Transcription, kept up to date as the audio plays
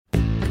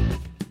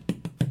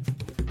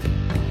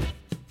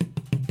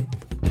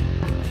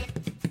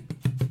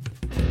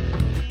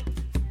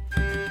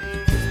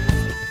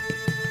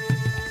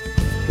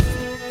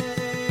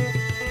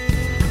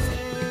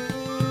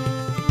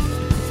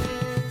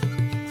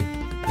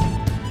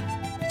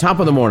Top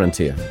of the morning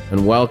to you,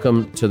 and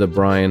welcome to the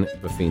Brian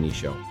Buffini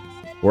Show.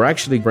 We're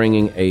actually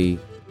bringing a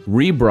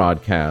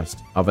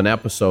rebroadcast of an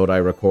episode I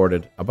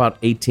recorded about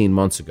 18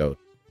 months ago.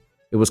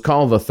 It was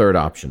called The Third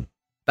Option.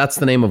 That's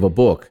the name of a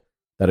book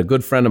that a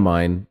good friend of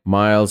mine,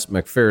 Miles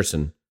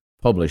McPherson,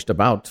 published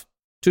about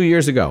 2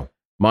 years ago.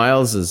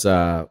 Miles is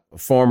a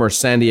former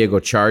San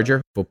Diego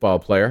Charger football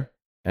player,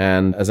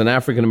 and as an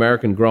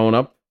African-American growing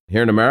up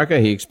here in America,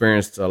 he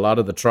experienced a lot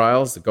of the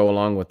trials that go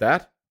along with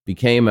that,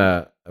 became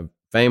a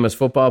famous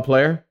football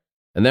player,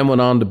 and then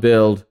went on to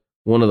build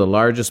one of the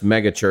largest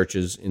mega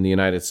churches in the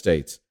United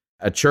States,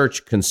 a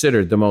church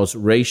considered the most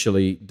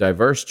racially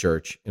diverse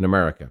church in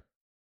America.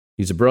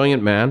 He's a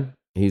brilliant man,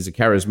 he's a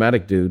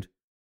charismatic dude,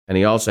 and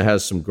he also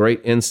has some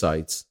great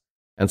insights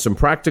and some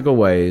practical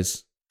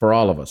ways for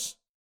all of us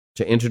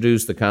to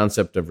introduce the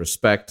concept of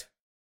respect,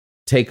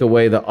 take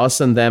away the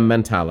us and them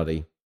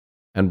mentality,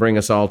 and bring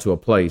us all to a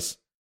place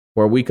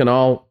where we can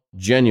all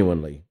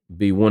genuinely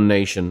be one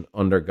nation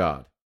under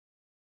God.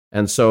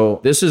 And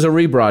so this is a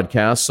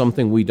rebroadcast,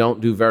 something we don't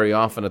do very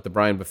often at the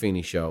Brian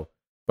Buffini Show.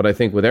 But I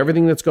think with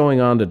everything that's going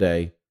on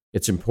today,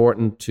 it's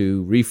important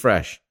to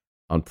refresh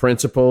on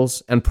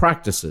principles and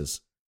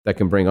practices that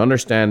can bring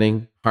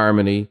understanding,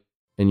 harmony,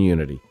 and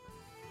unity.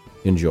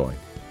 Enjoy.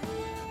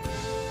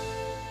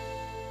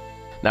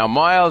 Now,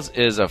 Miles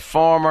is a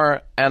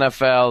former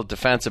NFL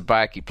defensive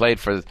back. He played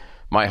for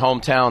my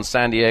hometown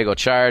San Diego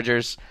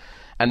Chargers,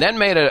 and then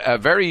made a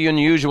very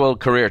unusual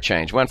career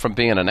change. Went from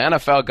being an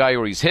NFL guy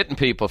where he's hitting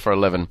people for a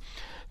living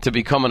to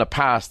becoming a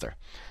pastor.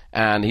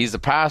 And he's the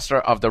pastor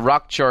of the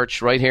Rock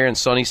Church right here in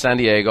sunny San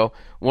Diego,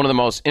 one of the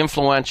most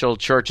influential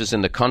churches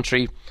in the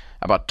country.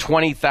 About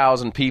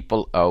 20,000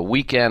 people a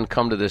weekend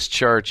come to this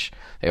church.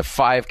 They have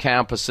 5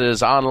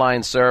 campuses,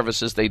 online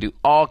services. They do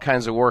all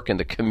kinds of work in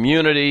the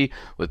community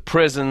with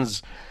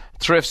prisons,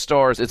 thrift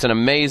stores. It's an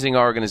amazing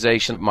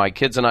organization. My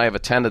kids and I have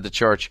attended the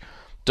church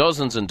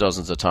dozens and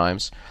dozens of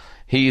times.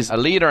 He's a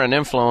leader and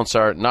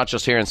influencer, not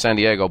just here in San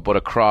Diego, but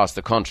across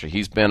the country.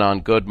 He's been on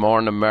Good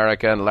Morning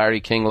America and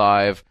Larry King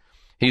Live.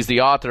 He's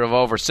the author of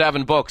over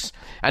 7 books.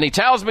 And he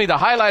tells me the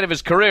highlight of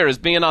his career is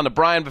being on the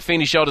Brian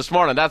Buffini Show this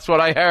morning. That's what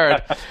I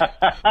heard.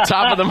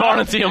 Top of the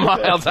morning to you,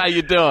 Miles. How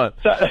you doing?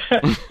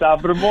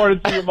 Top of the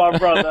morning to you, my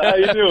brother. How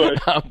you doing?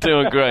 I'm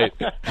doing great.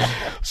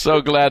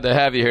 So glad to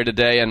have you here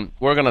today. And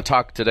we're going to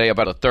talk today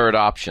about a third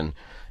option.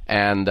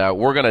 And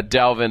we're going to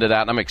delve into that.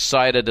 And I'm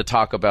excited to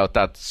talk about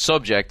that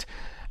subject,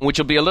 which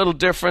will be a little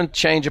different,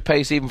 change of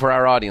pace even for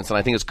our audience. And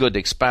I think it's good to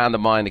expand the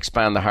mind,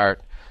 expand the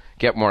heart,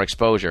 get more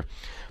exposure.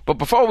 But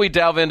before we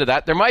delve into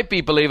that, there might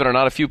be, believe it or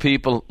not, a few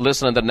people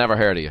listening that never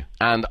heard of you.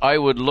 And I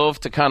would love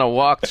to kind of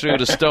walk through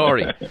the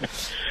story.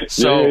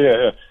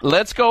 So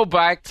let's go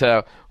back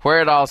to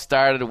where it all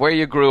started, where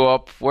you grew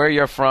up, where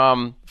you're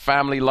from,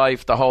 family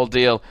life, the whole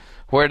deal.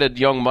 Where did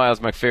young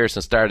Miles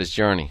McPherson start his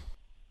journey?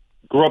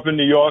 Grew up in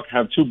New York,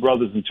 have 2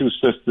 brothers and 2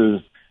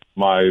 sisters.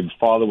 My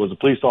father was a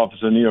police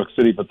officer in New York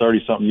City for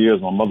 30-something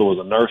years. My mother was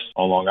a nurse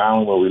on Long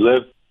Island where we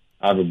lived.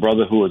 I have a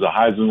brother who was a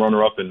Heisman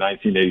runner-up in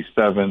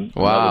 1987.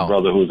 Wow. Another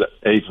brother who was an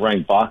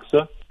 8th-ranked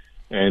boxer.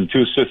 And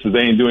 2 sisters, they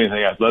ain't do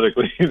anything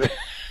athletically.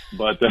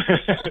 But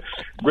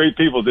great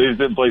people. They just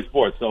didn't play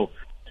sports.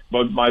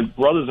 But my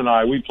brothers and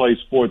I, we played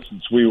sports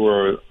since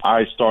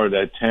I started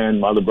at 10.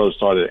 My other brother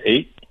started at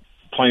 8.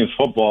 Playing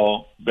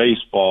football,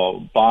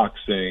 baseball,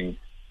 boxing,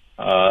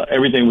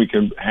 everything we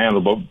can handle.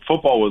 But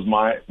football was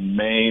my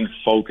main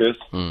focus.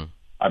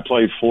 I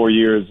played 4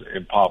 years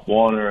in Pop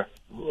Warner,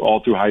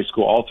 all through high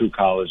school, all through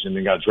college, and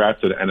then got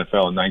drafted to the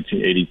NFL in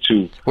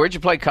 1982. Where'd you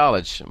play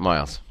college,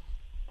 Miles?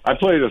 I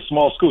played at a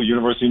small school,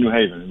 University of New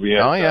Haven. We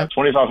had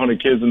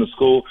 2,500 kids in the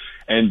school,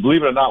 and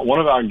believe it or not, one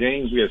of our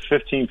games, we had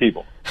 15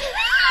 people.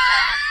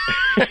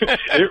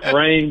 It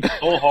rained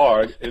so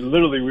hard, and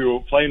literally we were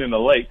playing in the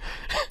lake,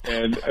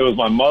 and it was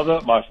my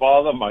mother, my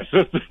father, my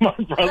sister, my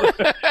brother.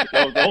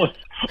 That was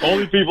the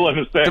only people in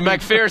the stands. The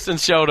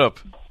McPhersons showed up.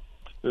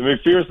 The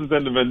McPhersons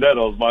and the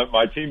Vendettos,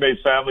 my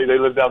teammates' family, they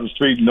lived down the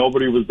street.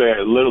 Nobody was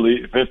there,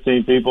 literally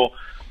 15 people.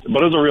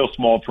 But it was a real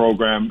small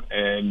program,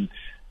 and,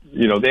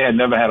 they had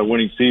never had a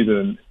winning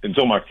season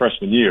until my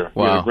freshman year.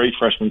 Wow. We had a great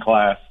freshman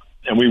class,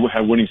 and we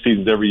had winning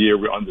seasons every year.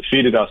 We were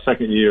undefeated our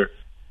second year.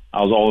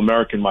 I was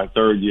All-American my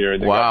third year,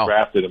 and then got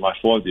drafted in my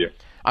 4th year.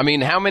 I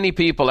mean, how many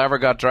people ever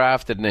got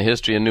drafted in the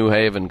history of New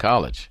Haven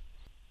College?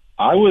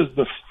 I was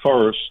the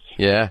first.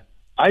 Yeah.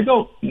 I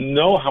don't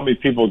know how many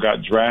people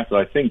got drafted.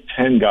 I think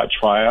 10 got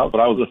tryout,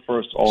 but I was the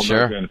first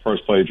All-American and the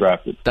first player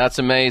drafted. That's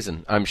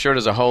amazing. I'm sure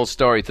there's a whole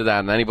story to that,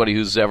 and anybody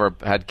who's ever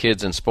had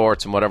kids in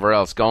sports and whatever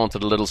else, going to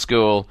the little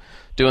school,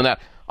 doing that.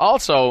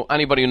 Also,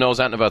 anybody who knows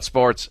anything about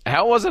sports,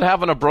 how was it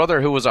having a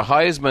brother who was a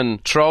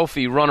Heisman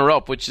Trophy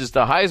runner-up, which is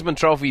the Heisman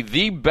Trophy,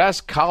 the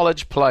best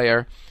college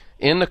player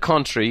in the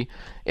country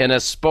in a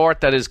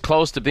sport that is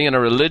close to being a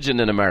religion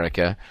in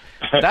America?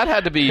 That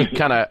had to be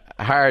kind of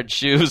hard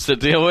shoes to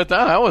deal with.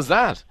 How was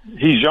that?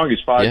 He's young. He's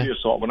 5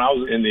 years old. When I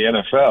was in the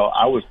NFL,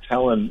 I was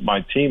telling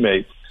my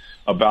teammates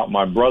about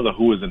my brother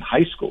who was in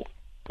high school.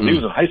 He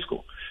was in high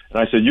school. And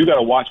I said, you got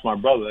to watch my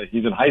brother.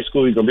 He's in high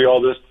school. He's going to be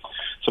all this.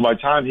 So by the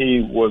time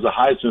he was a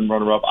Heisman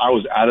runner-up, I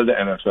was out of the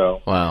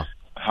NFL. Wow.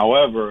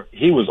 However,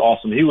 he was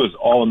awesome. He was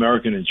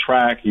All-American in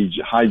track.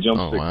 He high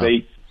jumped 6'8".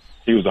 Wow.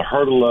 He was a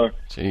hurdler.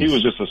 Jeez. He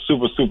was just a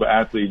super, super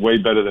athlete, way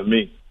better than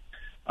me.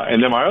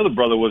 And then my other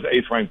brother was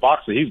eighth-ranked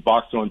boxer. He's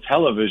boxed on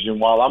television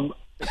while I'm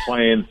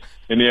playing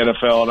in the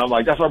NFL. And I'm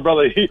like, that's my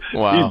brother. He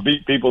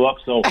beat people up.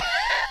 So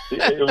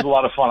it was a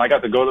lot of fun. I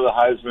got to go to the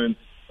Heisman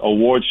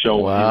Award show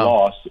when he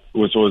lost,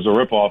 which was a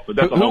ripoff. But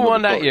that's who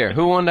won that year?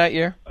 Who won that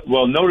year?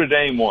 Well, Notre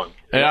Dame won.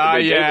 They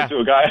gave it to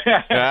a guy.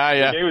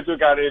 They gave it to a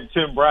guy named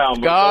Tim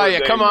Brown.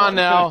 Come on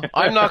now.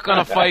 I'm not going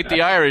to fight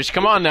the Irish.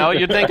 Come on now.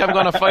 You think I'm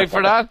going to fight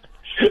for that?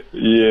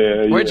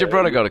 Yeah. Where'd your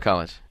brother go to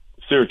college?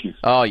 Syracuse.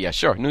 Oh, yeah,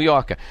 sure. New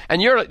Yorker.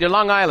 And you're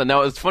Long Island.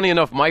 Now, it's funny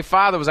enough, my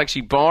father was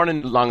actually born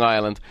in Long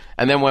Island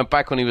and then went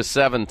back when he was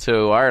 7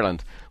 to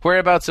Ireland.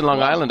 Whereabouts in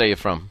Long Island are you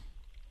from?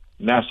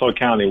 Nassau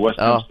County, West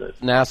Hempstead.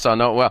 Nassau,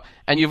 no, well.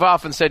 And you've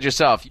often said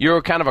yourself,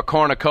 you're kind of a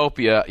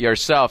cornucopia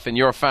yourself in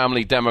your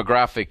family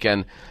demographic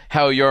and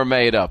how you're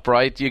made up,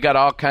 right? You got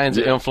all kinds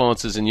of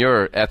influences in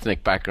your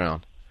ethnic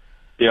background.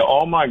 Yeah,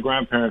 all my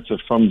grandparents are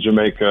from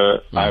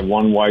Jamaica. I have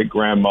one white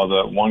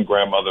grandmother, one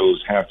grandmother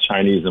who's half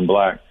Chinese and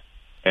black,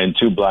 and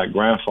 2 black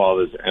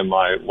grandfathers. And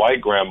my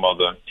white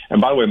grandmother, and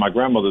by the way, my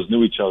grandmothers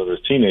knew each other as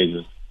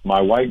teenagers.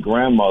 My white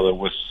grandmother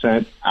was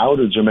sent out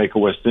of Jamaica,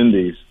 West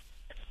Indies,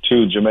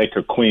 to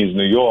Jamaica, Queens,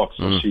 New York,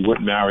 so she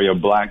wouldn't marry a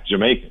black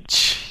Jamaican.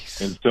 Jeez.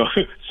 And so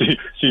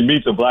she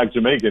meets a black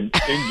Jamaican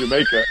in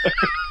Jamaica.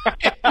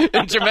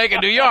 In Jamaica,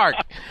 New York.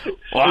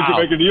 Wow. In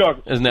Jamaica, New York.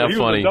 Isn't that he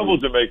funny? He was a double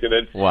Jamaican.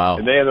 And, wow.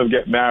 And they ended up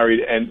getting married.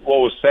 And what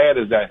was sad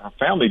is that her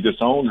family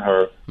disowned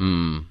her.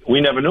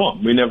 We never knew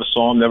him. We never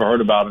saw him, never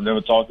heard about him,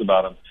 never talked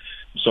about him.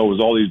 So it was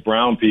all these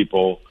brown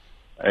people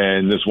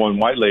and this one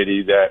white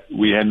lady that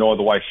we had no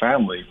other white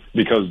family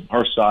because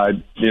her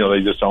side, they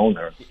disowned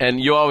her. And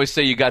you always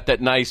say you got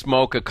that nice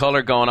mocha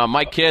color going on.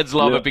 My kids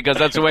love it because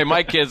that's the way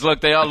my kids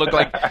look. They all look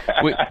like,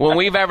 when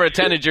we've ever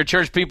attended your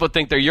church, people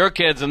think they're your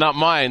kids and not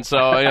mine. So,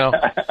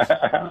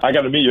 I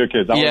got to meet your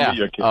kids. I want to meet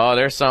your kids. Oh,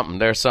 there's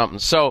something.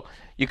 So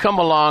you come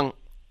along,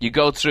 you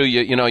go through,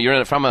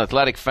 you're from an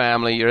athletic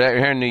family, you're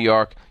here in New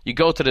York, you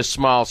go to this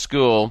small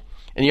school,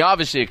 and you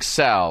obviously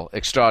excel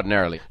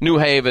extraordinarily. New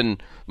Haven,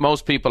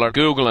 most people are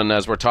Googling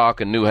as we're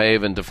talking New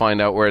Haven to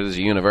find out where there's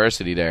a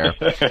university there.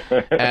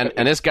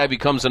 and this guy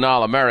becomes an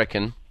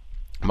All-American.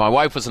 My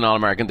wife was an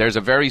All-American. There's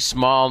a very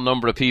small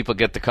number of people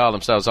get to call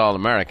themselves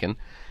All-American.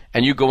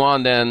 And you go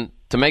on then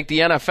to make the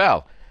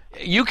NFL.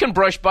 You can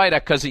brush by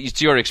that because it's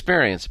your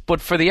experience.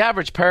 But for the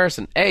average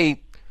person,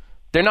 A,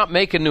 they're not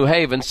making New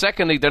Haven.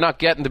 Secondly, they're not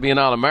getting to be an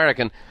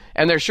All-American.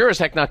 And they're sure as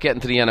heck not getting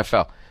to the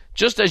NFL.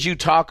 Just as you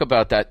talk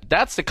about that,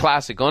 that's the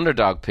classic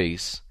underdog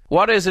piece.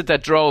 What is it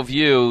that drove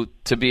you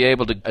to be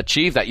able to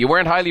achieve that? You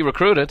weren't highly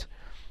recruited.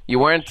 You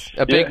weren't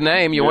a big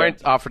name. You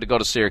weren't offered to go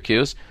to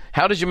Syracuse.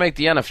 How did you make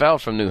the NFL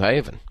from New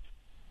Haven?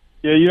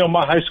 Yeah,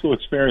 my high school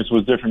experience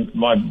was different.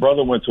 My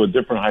brother went to a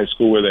different high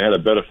school where they had a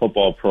better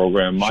football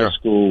program. My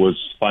school was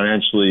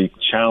financially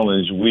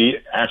challenged. We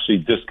actually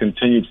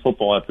discontinued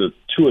football after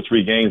 2 or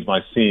 3 games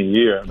my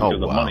senior year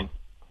because of money.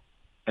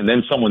 And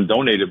then someone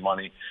donated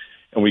money,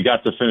 and we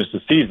got to finish the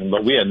season.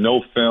 But we had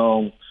no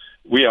film.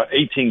 We had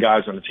 18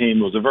 guys on the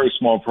team. It was a very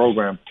small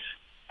program.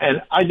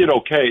 And I did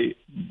okay,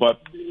 but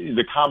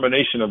the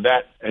combination of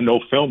that and no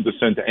film to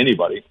send to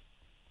anybody.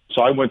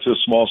 So I went to a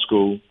small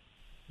school,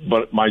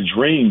 but my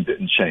dream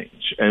didn't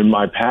change and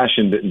my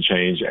passion didn't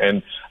change.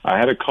 And I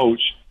had a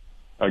coach,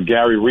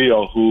 Gary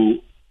Rio, who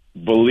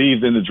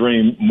believed in the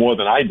dream more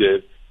than I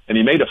did. And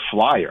he made a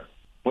flyer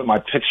with my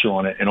picture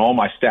on it and all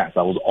my stats.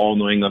 I was all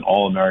New England,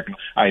 all American.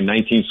 I had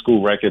 19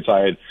 school records. I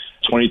had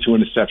 22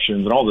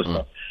 interceptions and all this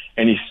stuff.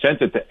 And he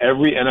sent it to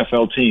every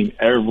NFL team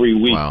every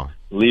week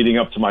leading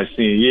up to my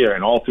senior year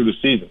and all through the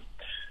season.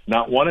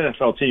 Not one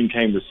NFL team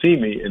came to see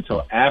me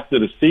until after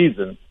the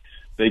season.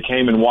 They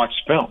came and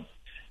watched film.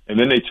 And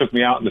then they took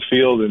me out in the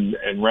field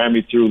and ran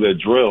me through their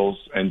drills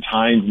and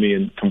timed me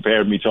and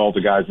compared me to all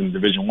the guys in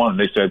Division I.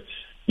 They said,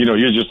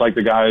 you're just like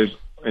the guys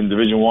in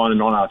Division I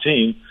and on our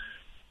team.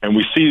 And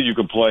we see that you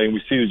can play, and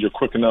we see that you're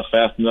quick enough,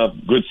 fast enough,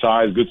 good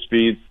size, good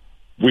speed.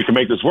 We can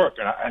make this work.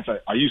 And I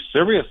said, are you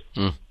serious?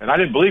 And I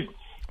didn't believe him.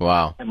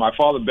 Wow. And my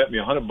father bet me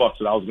 $100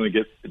 that I was going to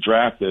get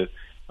drafted.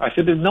 I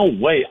said, there's no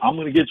way I'm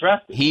going to get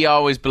drafted. He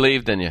always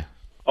believed in you.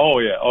 Oh,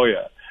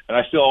 yeah. And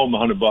I still owe him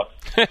 $100.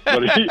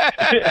 But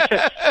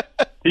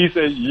he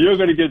said, you're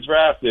going to get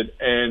drafted.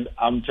 And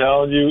I'm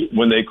telling you,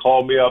 when they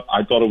called me up,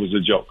 I thought it was a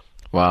joke.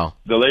 Wow.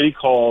 The lady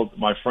called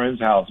my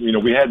friend's house.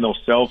 We had no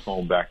cell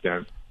phone back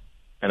then.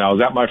 And I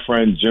was at my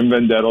friend Jim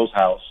Vendetto's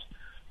house.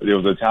 There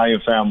was an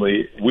Italian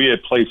family. We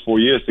had played 4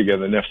 years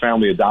together, and their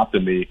family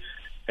adopted me.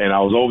 And I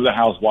was over the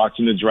house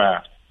watching the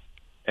draft.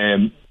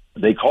 And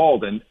they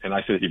called, and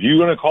I said, if you're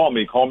going to call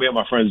me at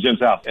my friend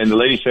Jim's house. And the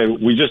lady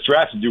said, we just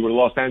drafted you with the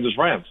Los Angeles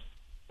Rams.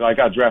 So I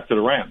got drafted to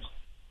the Rams.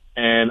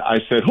 And I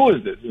said, who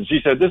is this? And she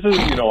said, this is,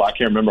 I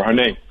can't remember her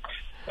name.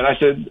 And I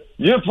said,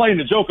 you're playing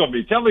the joke on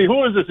me. Tell me,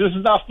 who is this? This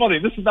is not funny.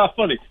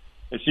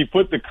 And she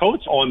put the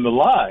coach on the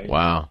line.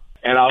 Wow.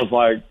 And I was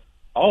like,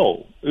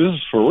 oh, this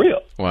is for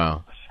real.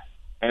 Wow.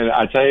 And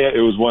I tell you,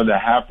 it was one of the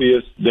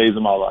happiest days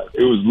of my life.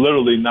 It was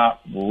literally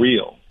not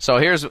real. So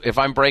if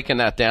I'm breaking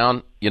that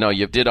down,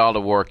 you did all the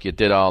work, you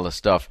did all the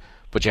stuff,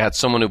 but you had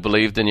someone who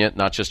believed in you,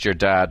 not just your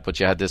dad, but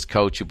you had this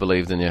coach who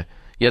believed in you.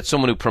 You had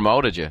someone who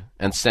promoted you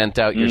and sent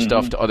out your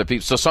stuff to other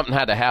people. So something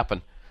had to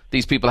happen.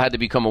 These people had to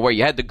become aware.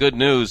 You had the good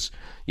news,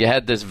 you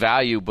had this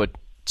value, but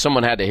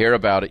someone had to hear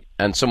about it,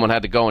 and someone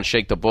had to go and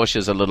shake the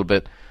bushes a little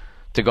bit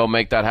to go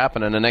make that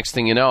happen. And the next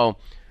thing you know,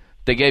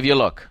 they gave you a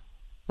look.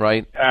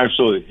 Right?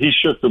 Absolutely. He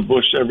shook the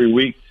bush every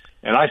week,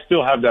 and I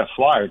still have that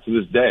flyer to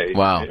this day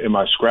in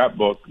my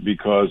scrapbook,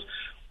 because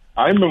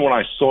I remember when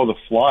I saw the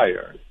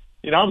flyer,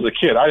 I was a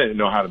kid. I didn't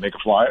know how to make a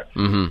flyer.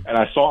 And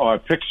I saw my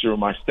picture of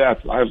my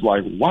stats. I was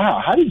like,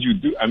 wow, how did you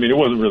do? I mean, it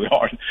wasn't really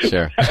hard.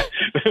 Sure.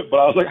 But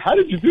I was like, how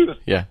did you do this?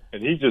 Yeah.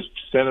 And he just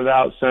sent it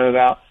out.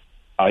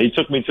 He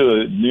took me to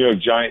the New York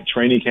Giant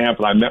training camp,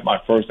 and I met my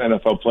first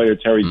NFL player,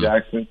 Terry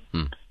Jackson,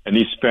 and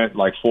he spent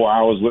like 4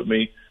 hours with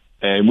me.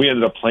 And we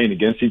ended up playing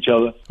against each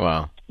other.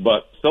 Wow.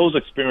 But those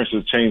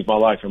experiences changed my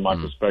life and my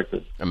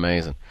perspective.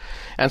 Amazing.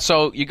 And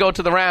so you go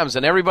to the Rams,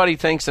 and everybody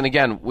thinks, and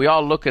again, we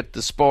all look at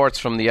the sports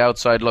from the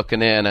outside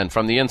looking in and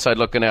from the inside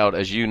looking out,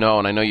 as you know,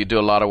 and I know you do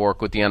a lot of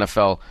work with the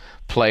NFL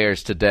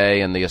players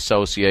today and the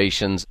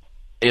associations.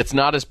 It's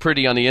not as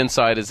pretty on the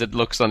inside as it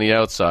looks on the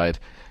outside.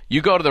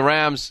 You go to the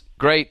Rams,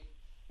 great,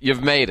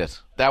 you've made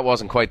it. That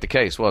wasn't quite the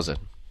case, was it?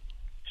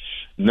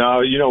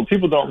 No,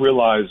 people don't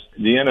realize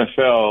the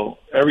NFL,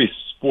 every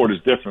sport is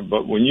different,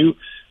 but when you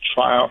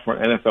try out for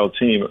an NFL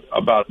team,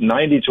 about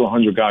 90 to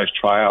 100 guys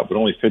try out, but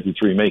only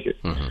 53 make it.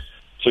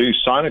 So you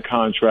sign a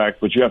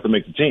contract, but you have to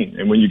make the team.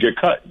 And when you get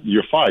cut,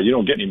 you're fired. You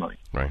don't get any money.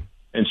 Right.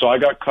 And so I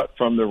got cut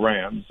from the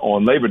Rams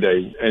on Labor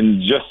Day.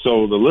 And just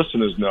so the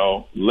listeners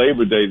know,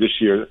 Labor Day this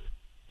year,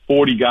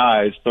 40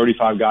 guys,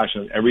 35 guys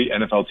from every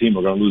NFL team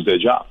are going to lose their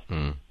job.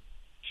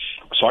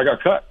 So I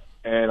got cut.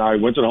 And I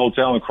went to the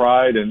hotel and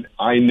cried, and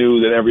I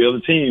knew that every other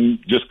team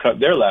just cut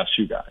their last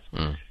few guys.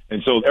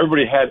 And so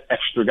everybody had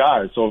extra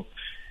guys. So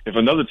if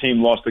another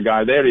team lost a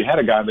guy, they already had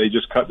a guy they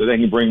just cut that they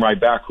can bring right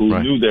back who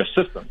knew their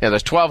system. Yeah,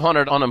 there's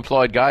 1,200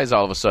 unemployed guys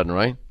all of a sudden,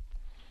 right?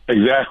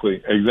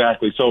 Exactly.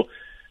 So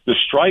the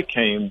strike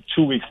came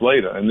 2 weeks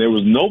later, and there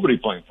was nobody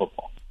playing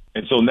football.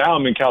 And so now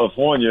I'm in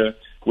California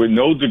with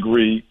no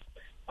degree.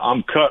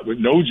 I'm cut with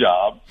no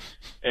job,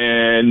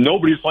 and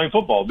nobody's playing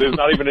football. There's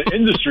not even an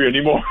industry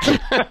anymore.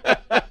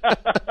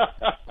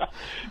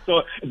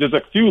 So there's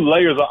a few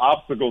layers of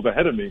obstacles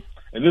ahead of me.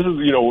 And this is,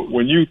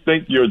 when you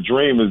think your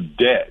dream is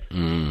dead,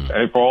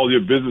 and for all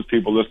your business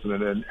people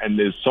listening, and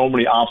there's so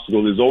many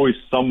obstacles, there's always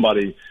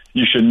somebody.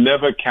 You should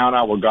never count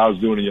out what God's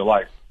doing in your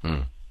life.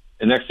 And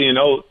next thing you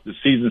know, the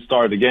season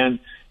started again,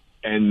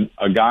 and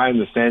a guy in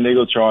the San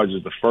Diego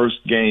Chargers, the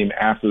first game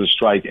after the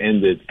strike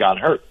ended, got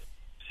hurt.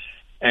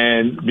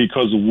 And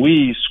because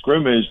we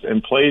scrimmaged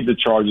and played the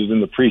Chargers in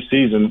the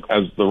preseason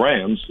as the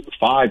Rams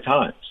 5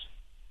 times,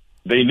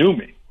 they knew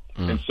me.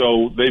 And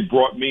so they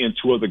brought me and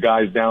 2 other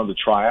guys down to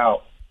try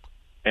out.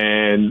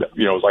 And, it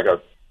was like a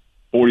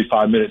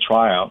 45-minute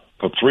tryout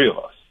for 3 of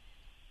us.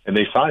 And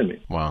they signed me.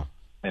 Wow.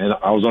 And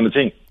I was on the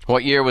team.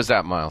 What year was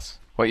that, Miles?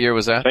 What year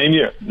was that? Same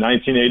year,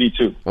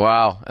 1982.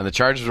 Wow. And the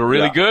Chargers were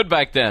really good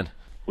back then.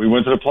 We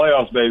went to the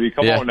playoffs, baby.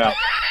 Come on now.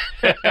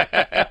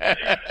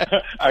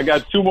 I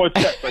got 2 more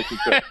checks, I should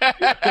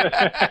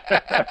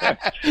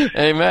say.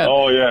 Amen.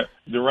 Oh, yeah.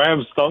 The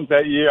Rams stunk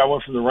that year. I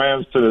went from the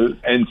Rams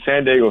and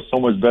San Diego was so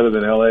much better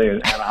than L.A.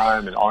 and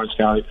Anaheim and Orange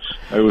County.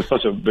 It was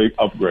such a big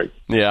upgrade.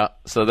 Yeah,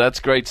 so that's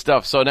great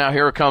stuff. So now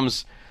here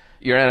comes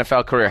your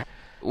NFL career.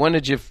 When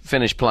did you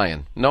finish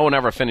playing? No one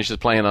ever finishes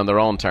playing on their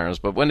own terms,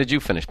 but when did you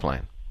finish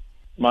playing?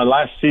 My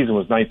last season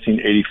was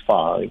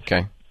 1985.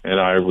 Okay. And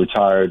I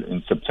retired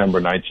in September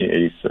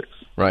 1986.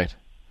 Right.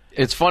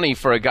 It's funny,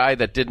 for a guy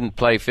that didn't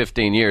play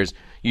 15 years,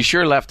 you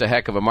sure left a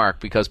heck of a mark,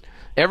 because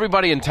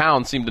everybody in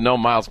town seemed to know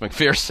Miles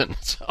McPherson.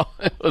 So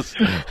it was...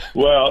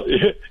 Well,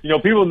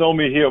 people know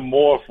me here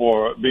more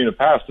for being a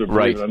pastor,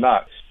 believe it or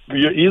not.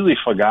 You're easily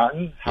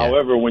forgotten.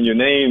 However, when your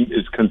name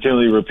is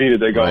continually repeated,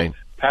 they go,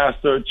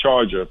 Pastor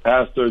Charger,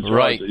 Pastor Charger.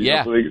 Right,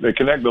 So they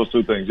connect those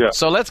 2 things,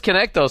 So let's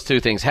connect those 2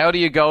 things. How do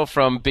you go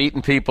from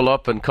beating people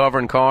up and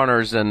covering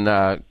corners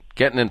and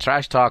getting in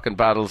trash-talking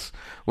battles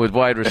with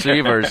wide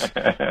receivers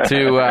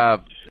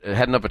to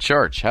heading up a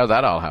church? How did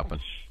that all happen?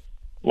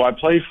 Well, I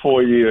played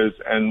 4 years,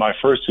 and my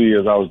first 2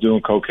 years I was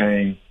doing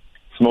cocaine,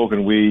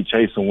 smoking weed,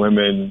 chasing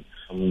women,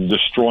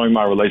 destroying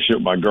my relationship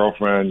with my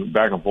girlfriend,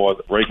 back and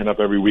forth, breaking up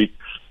every week.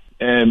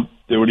 And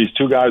there were these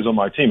 2 guys on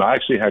my team. I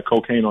actually had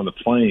cocaine on the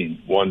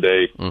plane one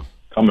day,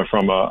 coming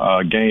from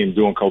a game,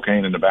 doing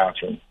cocaine in the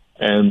bathroom.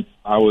 And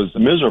I was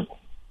miserable.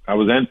 I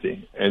was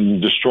empty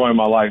and destroying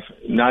my life,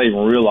 not even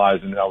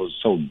realizing that I was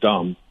so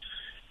dumb.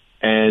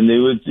 And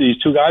there were these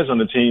 2 guys on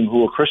the team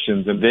who were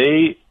Christians, and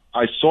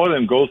I saw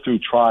them go through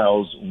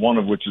trials, one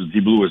of which is he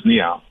blew his knee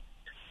out.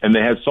 And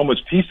they had so much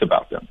peace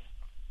about them.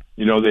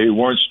 They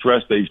weren't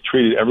stressed. They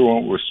treated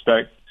everyone with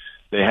respect.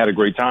 They had a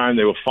great time.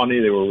 They were funny.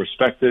 They were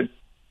respected.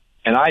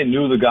 And I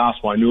knew the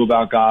gospel. I knew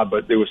about God,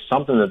 but there was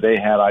something that they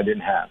had I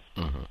didn't have.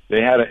 Mm-hmm.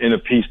 They had an inner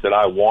peace that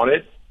I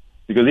wanted,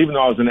 because even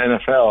though I was in the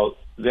NFL,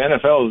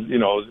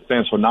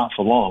 stands for not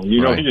for long.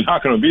 You know, you're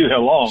not going to be there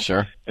long.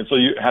 Sure. And so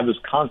you have this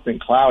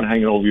constant cloud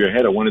hanging over your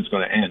head of when it's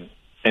going to end.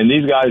 And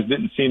these guys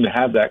didn't seem to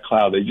have that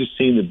cloud. They just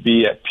seemed to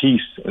be at peace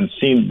and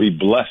seemed to be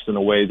blessed in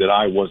a way that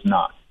I was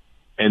not.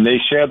 And they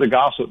shared the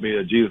gospel with me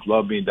that Jesus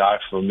loved me, died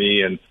for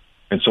me. And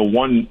so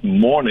one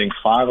morning,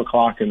 5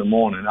 o'clock in the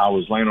morning, I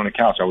was laying on the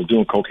couch. I was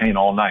doing cocaine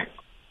all night.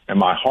 And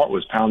my heart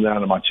was pounding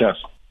down in my chest,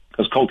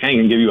 because cocaine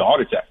can give you a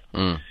heart attack.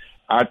 Mm.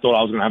 I thought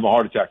I was going to have a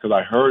heart attack because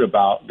I heard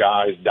about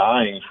guys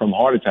dying from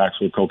heart attacks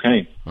with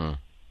cocaine. Mm.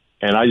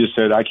 And I just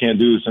said, I can't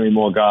do this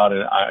anymore, God.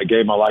 And I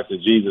gave my life to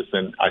Jesus,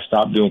 and I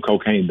stopped doing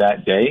cocaine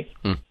that day,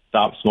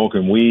 stopped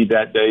smoking weed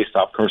that day,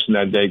 stopped cursing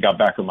that day, got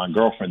back with my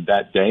girlfriend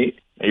that day,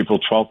 April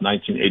 12th,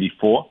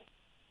 1984.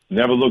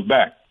 Never looked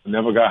back,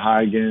 never got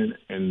high again.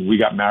 And we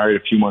got married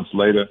a few months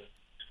later,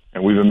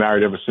 and we've been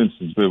married ever since.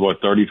 It's been,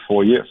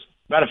 34 years.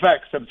 Matter of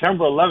fact,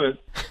 September 11th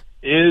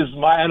is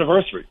my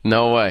anniversary.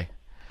 No way.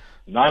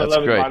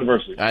 9/11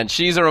 anniversary. And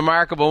she's a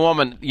remarkable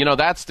woman. You know,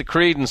 that's the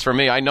credence for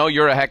me. I know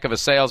you're a heck of a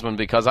salesman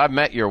because I've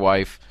met your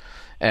wife.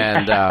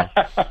 And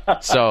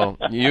so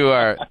you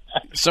are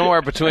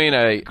somewhere between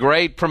a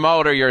great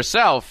promoter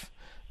yourself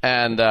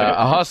and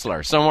a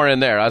hustler, somewhere in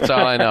there. That's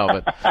all I know.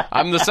 But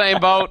I'm the same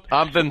boat.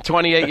 I've been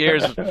 28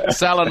 years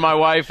selling my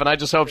wife, and I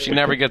just hope she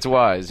never gets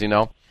wise, you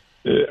know.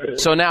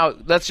 So now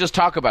let's just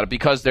talk about it,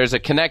 because there's a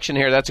connection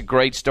here. That's a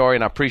great story,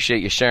 and I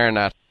appreciate you sharing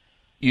that.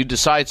 You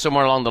decide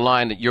somewhere along the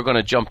line that you're going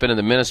to jump into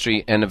the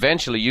ministry, and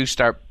eventually you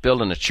start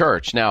building a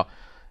church. Now,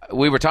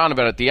 we were talking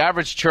about it. The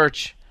average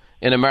church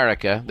in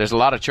America, there's a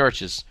lot of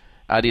churches,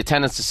 the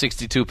attendance is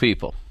 62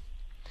 people.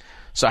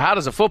 So how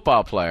does a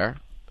football player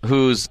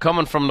who's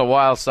coming from the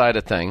wild side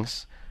of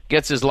things,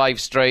 gets his life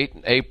straight,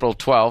 April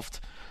 12th,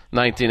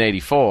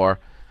 1984,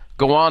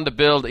 go on to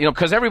build,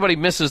 because everybody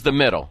misses the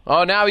middle.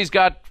 Oh, now he's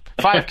got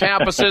 5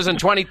 campuses and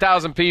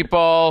 20,000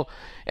 people,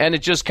 and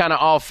it just kind of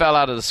all fell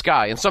out of the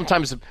sky. And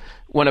sometimes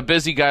when a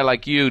busy guy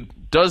like you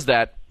does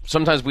that,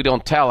 sometimes we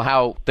don't tell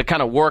how the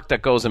kind of work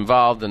that goes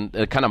involved and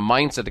the kind of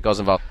mindset that goes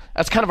involved.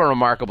 That's kind of a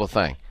remarkable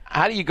thing.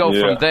 How do you go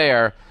from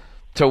there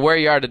to where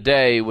you are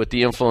today with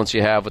the influence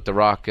you have with the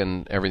rock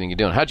and everything you're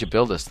doing? How'd you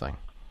build this thing?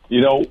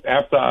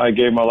 After I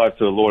gave my life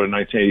to the Lord in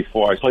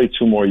 1984, I played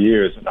 2 more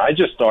years, and I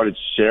just started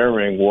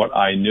sharing what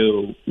I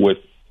knew with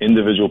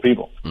individual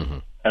people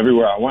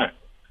everywhere I went.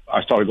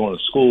 I started going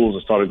to schools.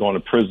 I started going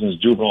to prisons,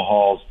 juvenile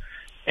halls,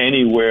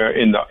 anywhere,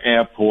 in the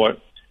airport,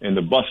 in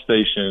the bus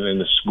station, in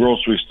the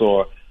grocery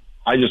store.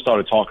 I just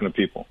started talking to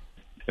people.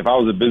 If I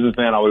was a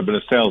businessman, I would have been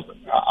a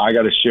salesman. I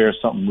got to share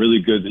something really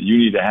good that you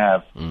need to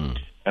have,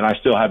 and I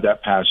still have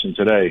that passion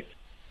today.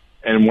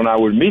 And when I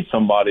would meet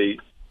somebody,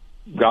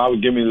 God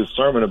would give me this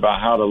sermon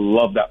about how to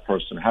love that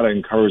person, how to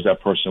encourage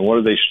that person. What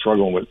are they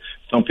struggling with?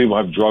 Some people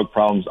have drug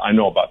problems. I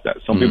know about that.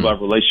 Some people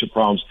have relationship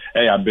problems.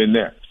 Hey, I've been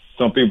there.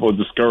 Some people are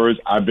discouraged.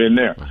 I've been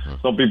there.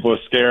 Some people are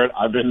scared.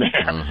 I've been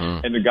there.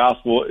 And the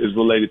gospel is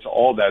related to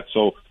all that.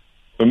 So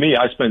for me,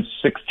 I spent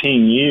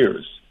 16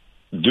 years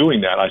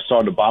doing that. I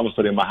started a Bible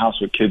study in my house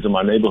with kids in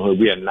my neighborhood.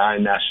 We had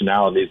 9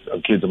 nationalities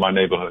of kids in my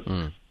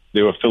neighborhood.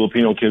 There were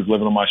Filipino kids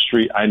living on my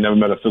street. I never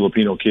met a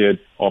Filipino kid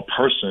or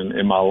person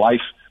in my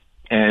life.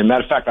 And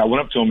matter of fact, I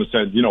went up to them and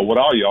said, what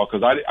are y'all?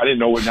 Because I didn't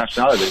know what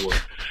nationality they were.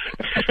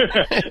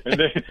 And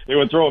they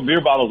were throwing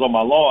beer bottles on my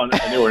lawn,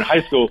 and they were in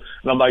high school.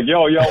 And I'm like,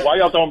 yo, why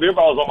y'all throwing beer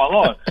bottles on my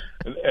lawn?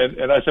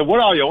 And I said,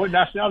 what are y'all? What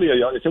nationality are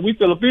y'all? They said, we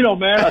Filipino,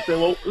 man. I said,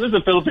 well,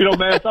 listen, Filipino,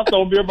 man, stop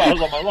throwing beer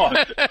bottles on my lawn.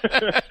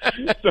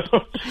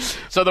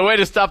 So the way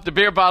to stop the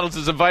beer bottles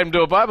is invite them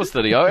to a Bible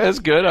study. Oh, that's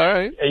good. All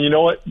right. And you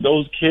know what?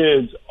 Those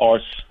kids are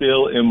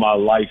still in my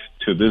life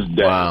to this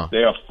day. Wow.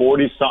 They are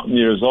 40-something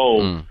years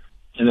old.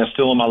 And they're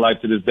still in my life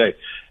to this day.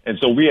 And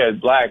so we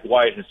had black,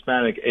 white,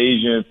 Hispanic,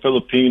 Asian,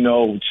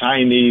 Filipino,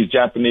 Chinese,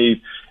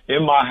 Japanese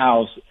in my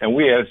house, and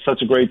we had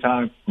such a great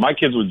time. My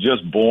kids were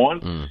just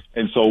born,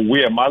 and so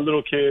we had my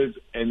little kids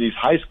and these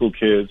high school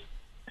kids,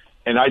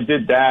 and I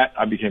did that.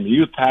 I became a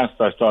youth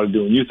pastor. I started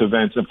doing youth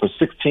events, and for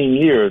 16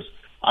 years,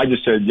 I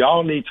just said,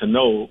 y'all need to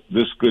know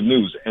this good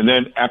news. And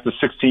then after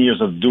 16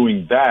 years of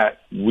doing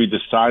that, we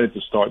decided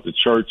to start the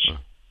church.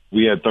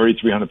 We had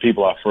 3,300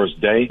 people our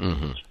first day,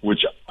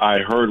 which I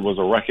heard was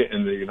a record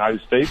in the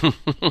United States.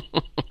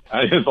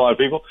 It's a lot of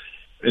people.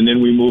 And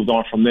then we moved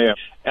on from there.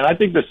 And I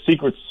think the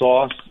secret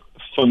sauce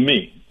for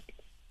me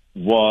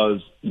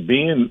was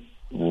being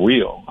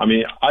real. I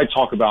mean, I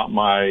talk about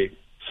my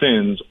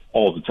sins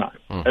all the time.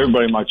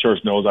 Everybody in my church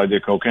knows I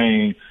did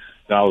cocaine,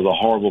 that I was a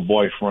horrible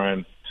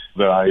boyfriend,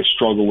 that I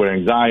struggle with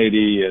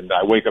anxiety, and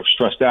I wake up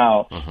stressed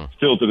out,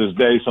 still to this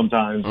day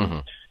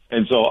sometimes.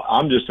 And so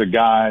I'm just a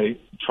guy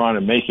trying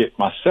to make it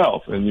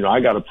myself. And, I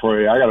got to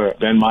pray. I got to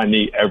bend my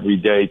knee every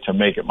day to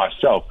make it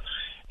myself.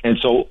 And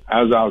so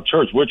as our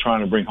church, we're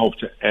trying to bring hope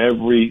to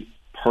every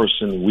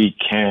person we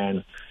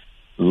can,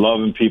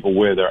 loving people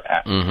where they're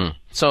at.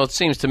 So it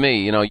seems to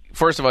me,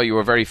 first of all, you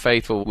were very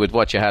faithful with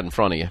what you had in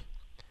front of you.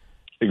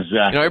 Exactly.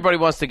 You know, everybody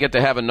wants to get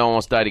to heaven. No one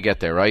wants to die to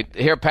get there, right?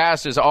 Here,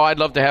 pastors, I'd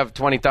love to have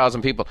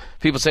 20,000 people.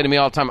 People say to me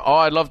all the time,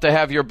 I'd love to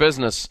have your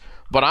business,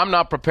 but I'm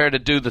not prepared to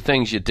do the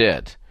things you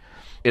did.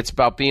 It's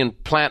about being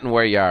planting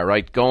where you are,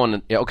 right?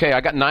 Going, okay,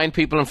 I got 9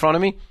 people in front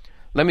of me.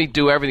 Let me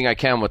do everything I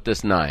can with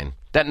this 9.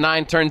 That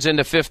 9 turns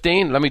into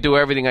 15. Let me do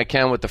everything I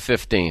can with the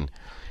 15.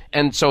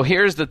 And so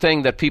here's the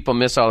thing that people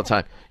miss all the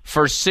time.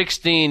 For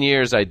 16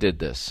 years, I did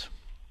this.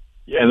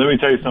 Yeah, and let me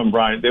tell you something,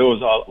 Brian. There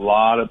was a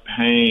lot of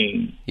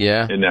pain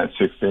in that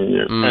 16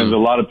 years. And there's a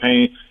lot of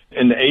pain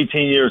in the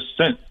 18 years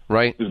since.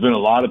 Right. There's been a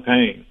lot of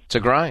pain. It's a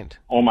grind.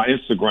 On my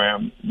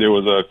Instagram, there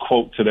was a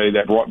quote today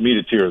that brought me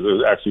to tears. It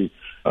was actually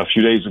a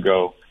few days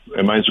ago.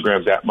 And my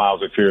Instagram is at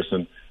Miles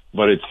McPherson.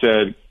 But it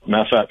said,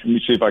 matter of fact, let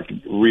me see if I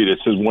can read it.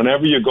 It says,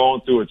 whenever you're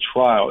going through a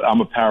trial,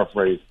 I'm a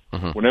paraphrase.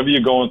 Whenever you're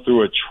going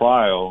through a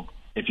trial,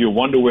 if you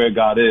wonder where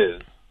God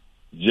is,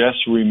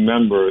 just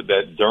remember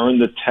that during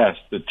the test,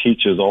 the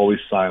teacher is always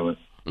silent.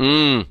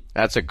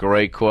 That's a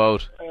great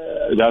quote.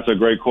 That's a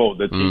great quote.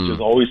 The teacher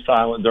is always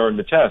silent during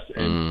the test.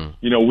 And,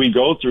 you know, we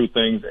go through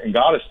things, and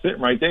God is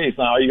sitting right there. He's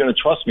like, are you going to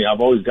trust me?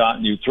 I've always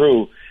gotten you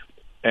through.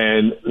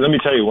 And let me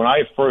tell you, when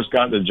I first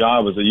got the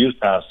job as a youth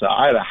pastor,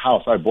 I had a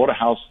house. I bought a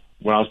house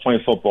when I was playing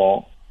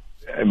football,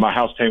 and my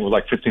house payment was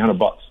like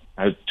 $1,500.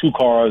 I had 2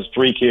 cars,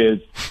 3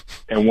 kids.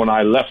 And when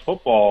I left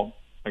football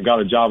and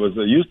got a job as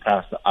a youth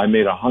pastor, I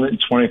made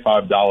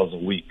 $125 a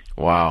week.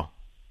 Wow.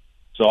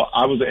 So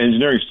I was an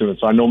engineering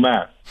student, so I know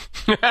math.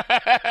 You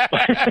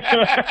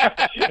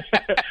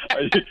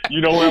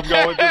know where I'm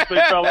going with this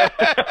big fella?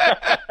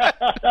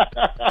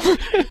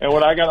 And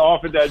when I got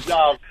offered that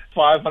job,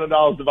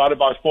 $500 divided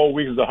by 4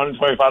 weeks is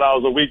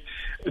 $125 a week,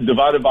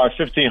 divided by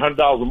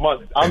 $1,500 a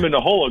month. I'm in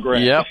the hole of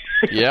grand. Yep.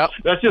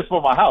 That's just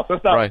for my house.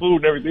 That's not food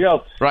and everything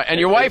else. Right. And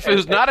your wife,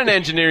 who's not an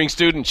engineering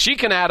student, she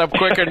can add up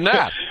quicker than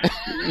that.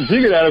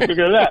 She can add up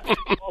quicker than that.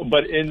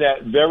 But in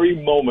that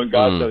very moment,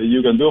 God said,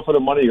 you're going to do it for the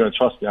money, you're going to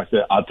trust me. I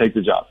said, I'll take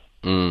the job.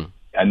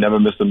 I never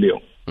missed a meal.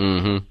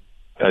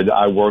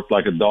 I worked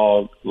like a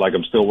dog, like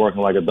I'm still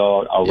working like a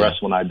dog. I'll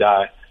rest when I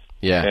die.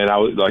 Yeah. And I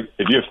was like,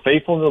 if you're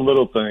faithful in the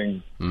little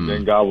things,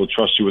 then God will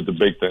trust you with the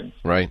big things.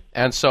 Right.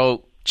 And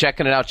so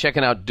checking it out,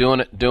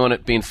 doing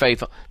it, being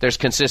faithful. There's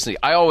consistency.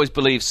 I always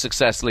believe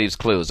success leaves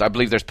clues. I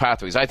believe there's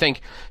pathways. I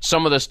think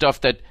some of the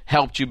stuff that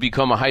helped you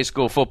become a high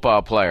school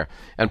football player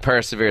and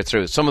persevere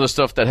through, some of the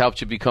stuff that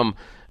helped you become,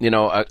 an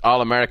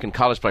All-American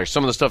college player,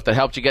 some of the stuff that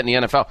helped you get in the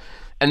NFL,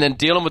 and then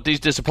dealing with these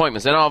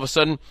disappointments. Then all of a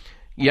sudden,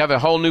 you have a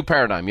whole new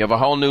paradigm. You have a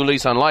whole new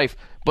lease on life.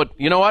 But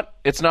you know what?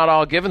 It's not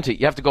all given to you.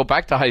 You have to go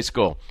back to high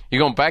school.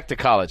 You're going back to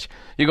college.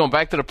 You're going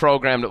back to the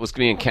program that was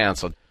being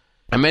canceled.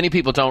 And many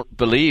people don't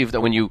believe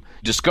that when you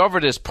discover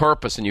this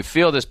purpose and you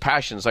feel this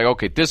passion, it's like,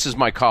 okay, this is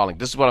my calling.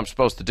 This is what I'm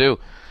supposed to do.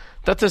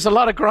 That there's a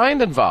lot of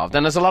grind involved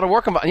and there's a lot of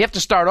work involved. And you have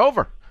to start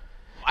over.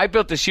 I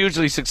built this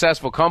hugely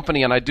successful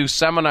company and I do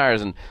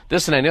seminars and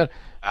this and that.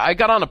 I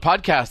got on a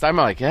podcast. I'm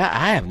like,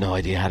 I have no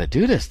idea how to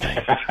do this thing.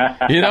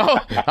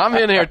 I'm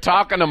in here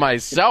talking to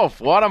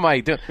myself. What am I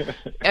doing?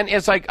 And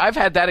it's like I've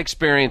had that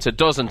experience a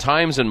dozen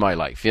times in my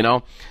life,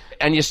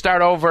 and you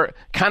start over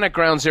kind of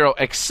ground zero,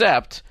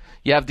 except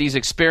you have these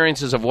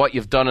experiences of what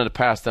you've done in the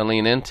past and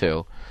lean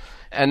into.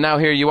 And now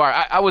here you are.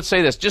 I would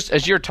say this, just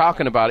as you're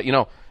talking about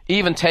it,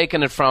 even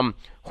taking it from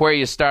where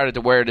you started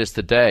to where it is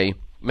today.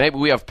 Maybe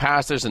we have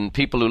pastors and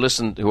people who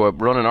listen who are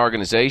running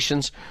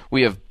organizations.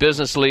 We have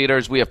business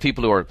leaders. We have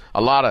people who are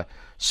a lot of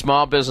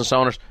small business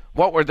owners.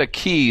 What were the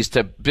keys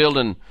to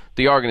building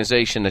the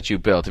organization that you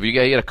built? If you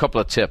get a couple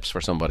of tips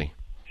for somebody.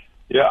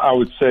 Yeah, I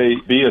would say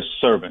be a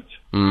servant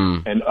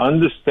and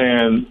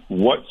understand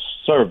what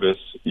service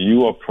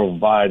you are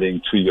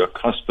providing to your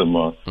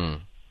customer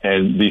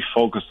and be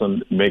focused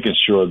on making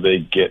sure they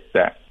get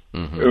that.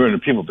 We're in the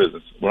people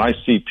business. When I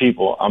see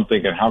people, I'm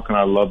thinking, how can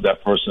I love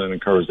that person and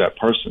encourage that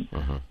person?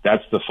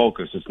 That's the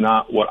focus. It's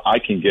not what I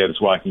can get,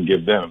 it's what I can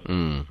give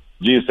them.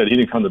 Jesus said he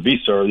didn't come to be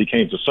served, he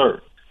came to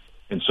serve.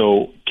 And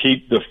so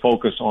keep the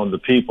focus on the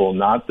people,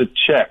 not the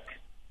check,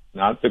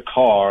 not the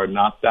car,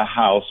 not the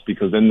house,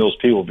 because then those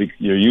people,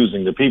 you're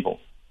using the people.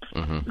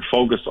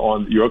 Focus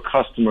on your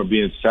customer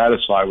being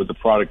satisfied with the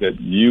product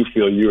that you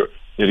feel you're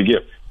there to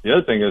give. The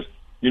other thing is,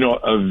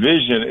 a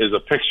vision is a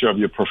picture of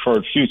your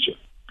preferred future.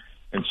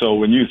 And so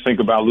when you think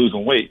about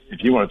losing weight,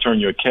 if you want to turn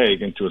your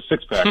keg into a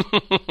six-pack,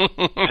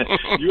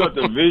 you have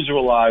to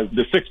visualize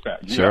the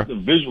six-pack. You have to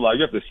visualize,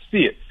 you have to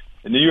see it.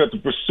 And then you have to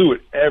pursue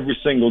it every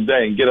single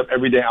day and get up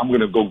every day. I'm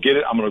going to go get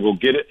it. I'm going to go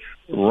get it.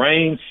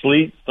 Rain,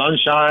 sleet,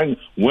 sunshine,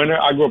 winter.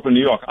 I grew up in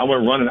New York. I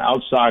went running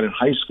outside in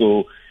high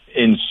school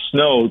in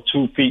snow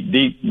 2 feet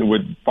deep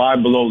with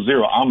 5 below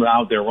zero. I'm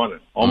out there running.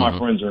 All my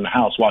friends are in the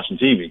house watching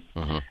TV.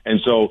 And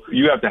so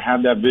you have to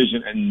have that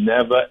vision and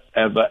never,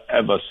 ever,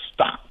 ever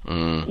stop.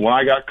 When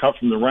I got cut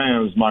from the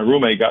Rams, my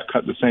roommate got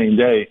cut the same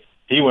day.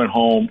 He went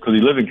home because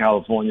he lived in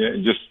California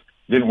and just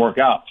didn't work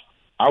out.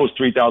 I was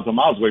 3,000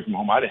 miles away from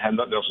home. I didn't have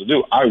nothing else to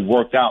do. I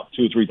worked out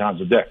 2 or 3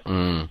 times a day.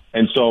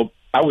 And so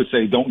I would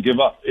say don't give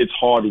up. It's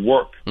hard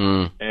work.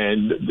 And,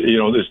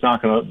 it's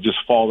not going to just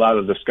fall out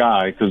of the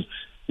sky because,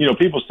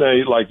 people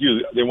say, like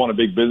you, they want a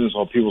big business,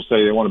 or people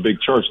say they want a big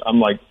church. I'm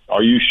like,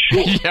 are you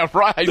sure? Yeah,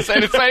 right. I say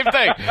the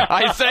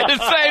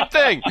same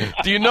thing.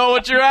 Do you know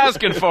what you're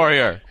asking for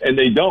here? And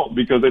they don't,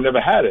 because they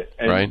never had it.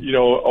 And, right.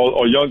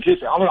 Or young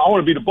kids say, I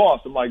want to be the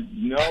boss. I'm like,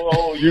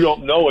 no, you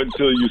don't know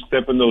until you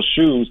step in those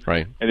shoes.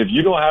 Right. And if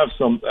you don't have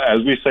some,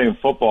 as we say in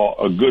football,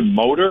 a good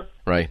motor,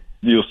 right.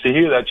 You'll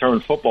hear that term in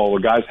football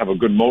where guys have a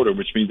good motor,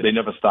 which means they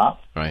never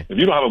stop. Right. If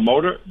you don't have a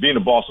motor, being a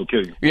boss will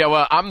kill you. Yeah,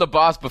 well, I'm the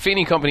boss.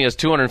 Buffini Company has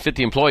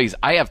 250 employees.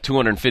 I have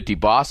 250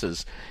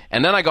 bosses.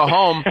 And then I go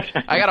home.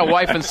 I got a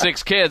wife and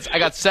 6 kids. I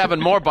got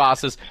 7 more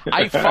bosses.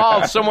 I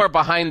fall somewhere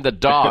behind the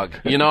dog.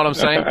 You know what I'm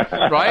saying?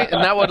 Right?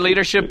 Isn't that what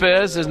leadership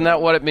is? Isn't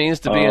that what it means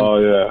to be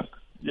yeah.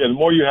 Yeah, the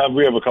more you have,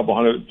 we have a couple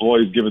hundred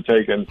employees, give or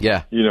take, and,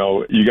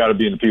 you got to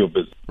be in the people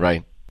business.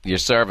 Right. You're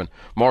serving.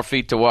 More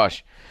feet to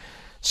wash.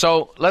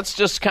 So let's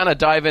just kind of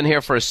dive in here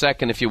for a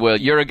second, if you will.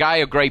 You're a guy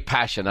of great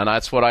passion, and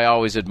that's what I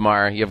always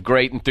admire. You have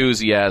great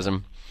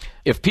enthusiasm.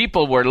 If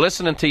people were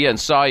listening to you and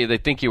saw you,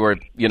 they'd think you were,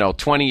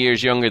 20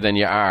 years younger than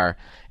you are.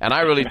 And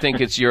I really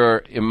think it's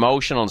your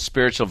emotional and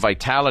spiritual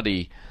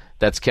vitality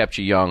that's kept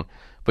you young.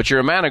 But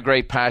you're a man of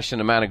great passion,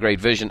 a man of great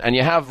vision, and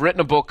you have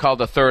written a book called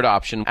The Third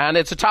Option, and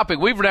it's a topic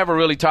we've never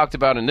really talked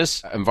about in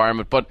this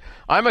environment, but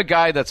I'm a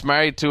guy that's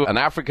married to an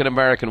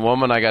African-American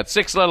woman. I got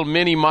 6 little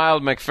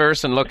mini-mild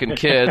McPherson-looking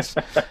kids.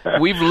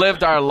 We've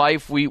lived our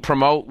life. We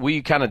promote.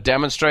 We kind of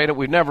demonstrate it.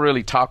 We've never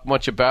really talked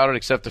much about it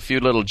except a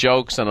few little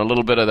jokes and a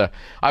little bit of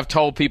I've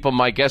told people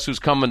my guess who's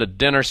coming to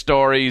dinner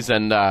stories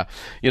and,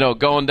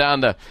 going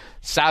down to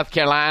South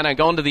Carolina,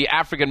 going to the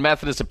African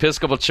Methodist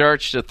Episcopal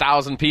Church,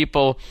 1,000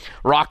 people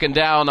rocking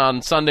down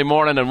on Sunday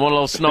morning and one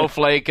little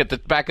snowflake at the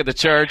back of the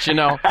church,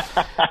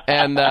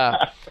 And,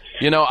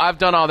 I've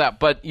done all that.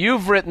 But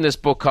you've written this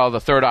book called The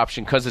Third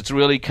Option because it's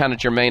really kind of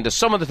germane to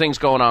some of the things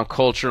going on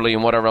culturally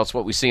and whatever else,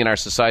 what we see in our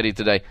society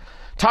today.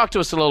 Talk to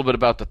us a little bit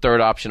about The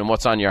Third Option and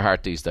what's on your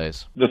heart these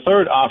days. The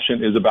third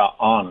option is about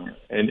honor.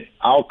 And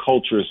our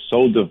culture is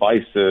so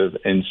divisive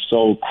and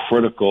so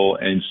critical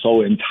and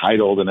so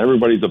entitled, and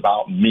everybody's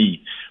about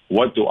me.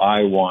 What do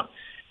I want?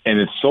 And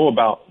it's so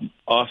about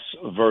us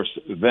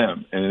versus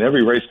them. And in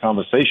every race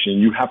conversation,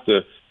 you have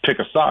to pick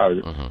a side.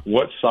 Mm-hmm.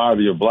 What side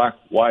are you? Black,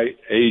 white,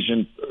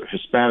 Asian,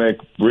 Hispanic,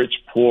 rich,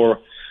 poor,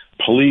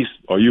 police?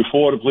 Are you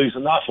for the police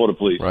or not for the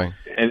police? Right.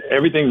 And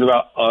everything's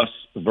about us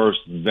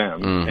versus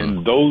them. Mm-hmm.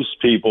 And those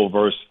people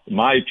versus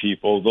my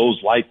people,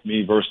 those like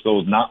me versus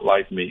those not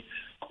like me.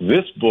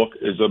 This book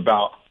is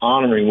about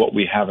honoring what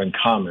we have in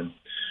common.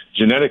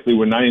 Genetically,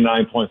 we're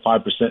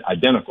 99.5%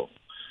 identical,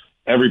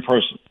 every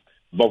person.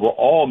 But we're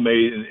all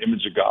made in the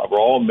image of God. We're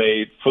all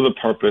made for the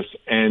purpose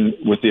and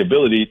with the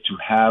ability to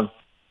have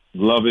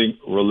loving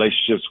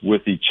relationships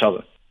with each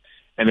other.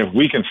 And if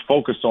we can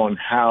focus on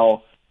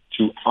how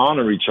to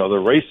honor each other,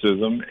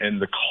 racism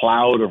and the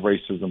cloud of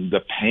racism,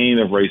 the pain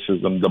of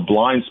racism, the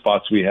blind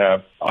spots we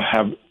have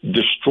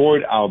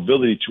destroyed our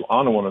ability to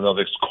honor one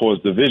another. It's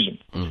caused division.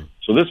 Mm.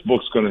 So this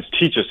book's going to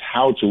teach us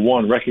how to,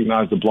 one,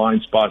 recognize the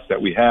blind spots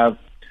that we have,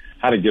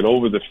 how to get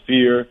over the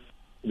fear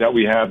that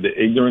we have, the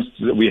ignorance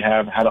that we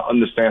have, how to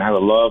understand how to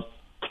love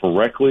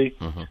correctly.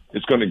 Mm-hmm.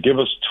 It's going to give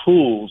us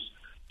tools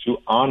to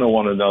honor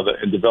one another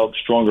and develop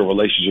stronger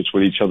relationships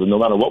with each other, no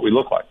matter what we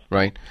look like.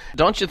 Right.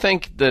 Don't you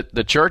think that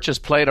the church has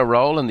played a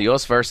role in the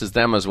us versus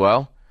them as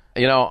well?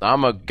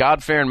 I'm a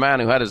God-fearing man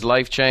who had his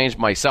life changed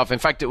myself. In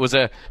fact, it was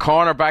a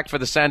cornerback for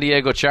the San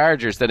Diego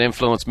Chargers that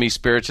influenced me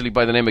spiritually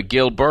by the name of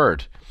Gil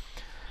Bird.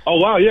 Oh,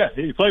 wow, yeah.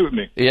 He played with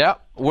me. Yeah.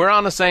 We're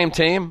on the same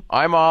team.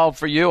 I'm all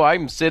for you. I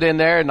can sit in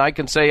there and I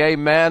can say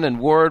amen and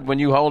word when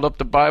you hold up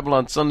the Bible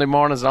on Sunday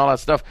mornings and all that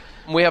stuff.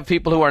 We have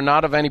people who are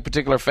not of any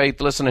particular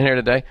faith listening here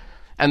today.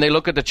 And they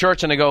look at the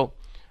church and they go,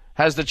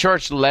 has the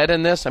church led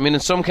in this? I mean, in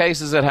some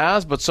cases it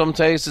has, but some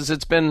cases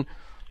it's been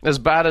as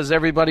bad as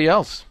everybody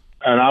else.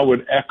 And I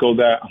would echo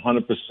that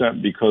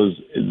 100%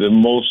 because the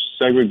most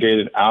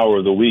segregated hour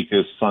of the week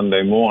is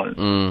Sunday morning.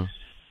 Mm.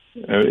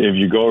 If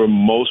you go to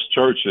most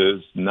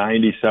churches,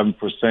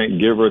 97%,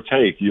 give or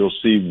take, you'll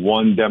see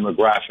one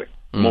demographic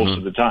most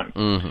of the time.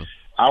 Mm-hmm.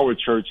 Our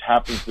church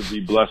happens to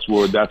be blessed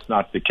where that's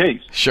not the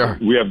case. Sure.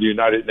 We have the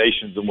United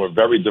Nations, and we're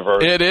very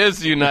diverse. It is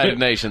the United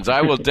Nations.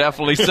 I will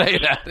definitely say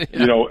that.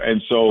 Yeah.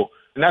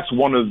 And that's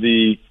one of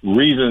the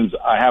reasons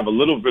I have a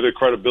little bit of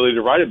credibility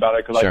to write about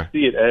it, because I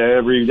see it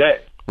every day.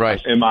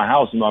 Right. In my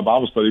house, in my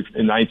Bible study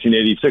in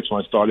 1986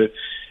 when I started,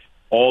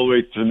 all the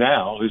way to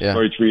now, it's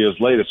 33 years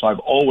later. So I've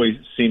always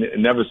seen it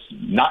and never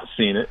not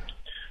seen it.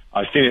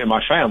 I've seen it in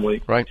my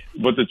family. Right.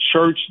 But the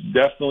church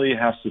definitely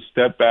has to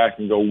step back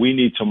and go, we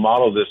need to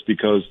model this,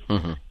 because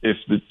if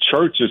the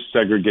church is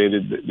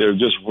segregated, they're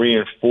just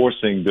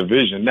reinforcing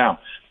division. Now,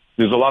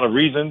 there's a lot of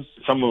reasons.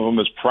 Some of them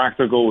is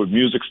practical with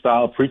music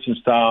style, preaching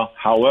style.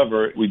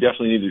 However, we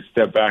definitely need to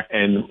step back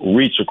and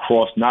reach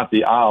across, not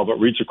the aisle, but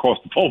reach across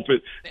the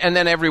pulpit. And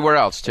then everywhere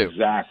else, too.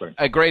 Exactly.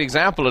 A great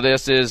example of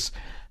this is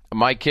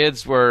my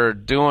kids were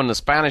doing the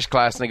Spanish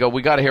class, and they go,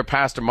 we got to hear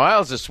Pastor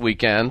Miles this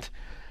weekend.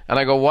 And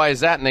I go, why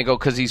is that? And they go,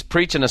 because he's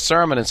preaching a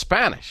sermon in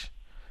Spanish.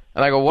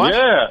 And I go, what?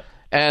 Yeah.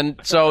 And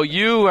so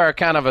you are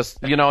kind of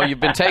you've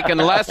been taking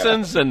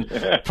lessons and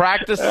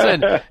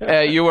practicing.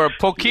 You were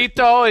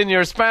poquito in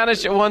your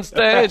Spanish at one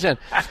stage. Sí,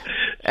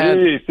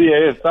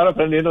 he estado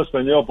aprendiendo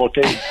español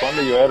porque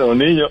cuando yo era un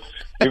niño,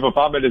 mi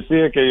papá me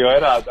decía que yo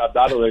era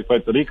adoptado de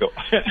Puerto Rico.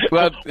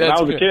 Well, when I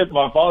was a kid,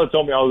 my father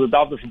told me I was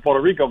adopted from Puerto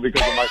Rico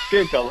because of my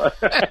skin color.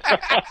 So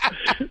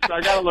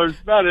I got to learn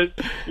Spanish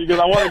because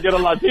I want to get a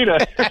Latina.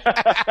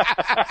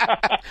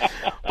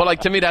 Well,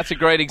 to me, that's a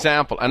great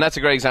example. And that's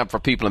a great example for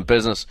people in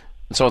business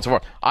and so on and so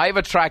forth. I've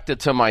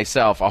attracted to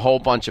myself a whole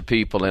bunch of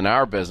people in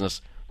our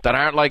business that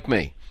aren't like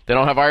me. They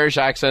don't have Irish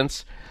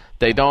accents.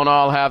 They don't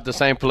all have the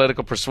same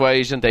political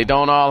persuasion. They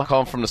don't all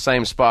come from the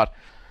same spot.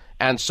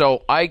 And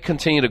so I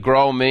continue to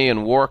grow me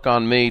and work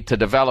on me to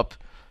develop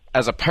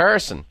as a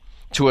person,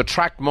 to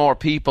attract more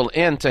people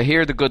in to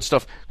hear the good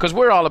stuff. Because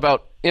we're all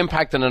about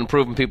impacting and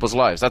improving people's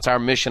lives. That's our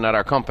mission at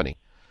our company.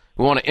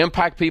 We want to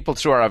impact people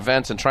through our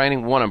events and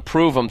training. We want to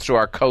improve them through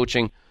our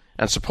coaching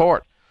and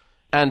support.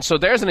 And so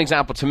there's an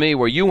example to me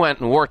where you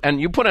went and worked,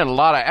 and you put in a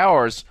lot of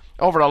hours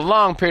over a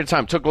long period of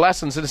time, took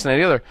lessons, this and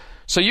the other.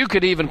 So you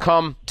could even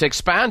come to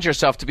expand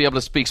yourself to be able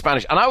to speak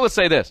Spanish. And I would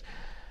say this,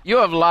 you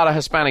have a lot of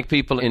Hispanic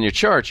people in your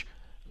church.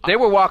 They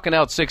were walking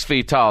out 6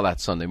 feet tall that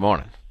Sunday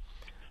morning.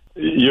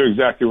 You're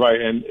exactly right.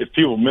 And if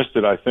people missed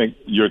it, I think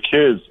your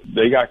kids,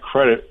 they got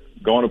credit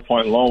going to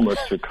Point Loma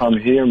to come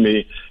hear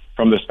me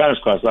from the Spanish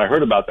class. I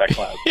heard about that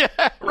class. Yeah,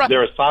 right.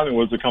 Their assignment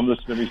was to come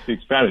listen to me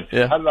speak Spanish.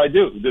 Yeah. How did I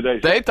do?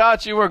 They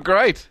thought you were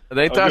great.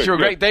 They thought you were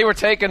great. They were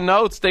taking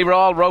notes. They were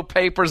all wrote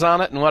papers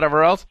on it and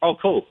whatever else. Oh,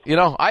 cool.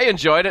 I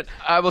enjoyed it.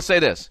 I will say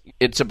this.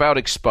 It's about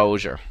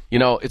exposure.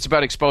 It's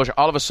about exposure.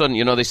 All of a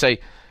sudden, they say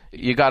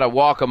you got to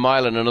walk a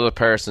mile in another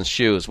person's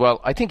shoes. Well,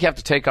 I think you have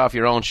to take off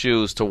your own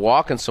shoes to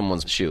walk in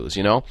someone's shoes,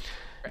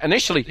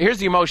 Initially, here's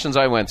the emotions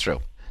I went through.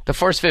 The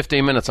first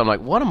 15 minutes, I'm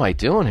like, what am I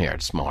doing here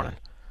this morning?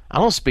 I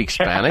don't speak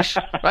Spanish.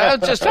 I'll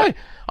just tell you.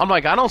 I'm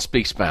like, I don't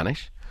speak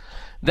Spanish.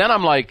 Then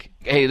I'm like,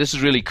 hey, this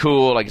is really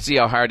cool. I can see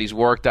how hard he's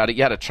worked at it.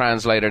 You had a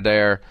translator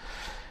there.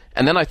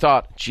 And then I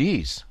thought,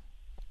 geez,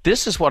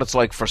 this is what it's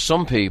like for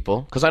some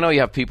people, because I know you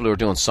have people who are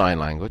doing sign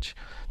language.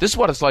 This is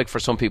what it's like for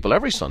some people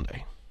every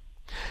Sunday.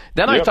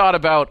 Then I thought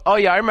about,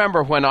 I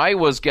remember when I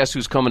was Guess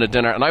Who's Coming to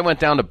Dinner, and I went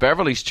down to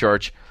Beverly's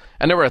church,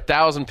 and there were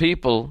 1,000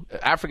 people,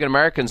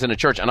 African-Americans in a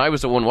church, and I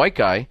was the one white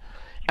guy.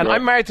 And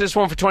I'm married to this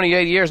woman for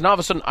 28 years, and all of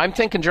a sudden, I'm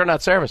thinking during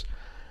that service,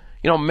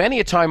 many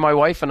a time my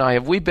wife and I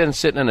we've been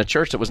sitting in a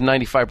church that was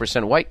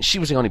 95% white, and she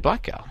was the only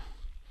black gal.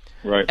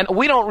 Right. And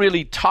we don't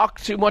really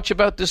talk too much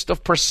about this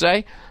stuff per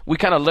se. We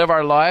kind of live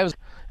our lives,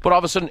 but all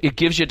of a sudden, it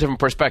gives you a different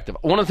perspective.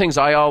 One of the things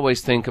I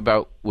always think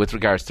about with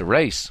regards to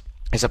race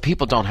is that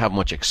people don't have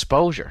much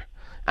exposure.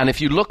 And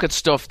if you look at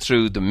stuff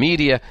through the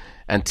media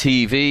and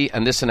TV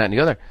and this and that and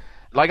the other,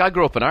 like I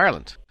grew up in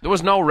Ireland. There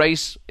was no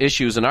race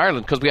issues in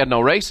Ireland because we had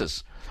no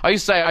races. I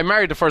used to say I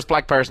married the first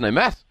black person I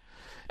met.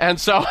 And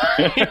so,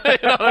 you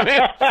know what I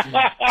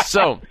mean?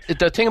 So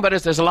the thing about it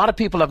is there's a lot of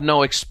people have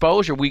no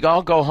exposure. We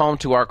all go home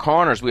to our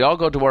corners. We all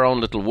go to our own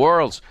little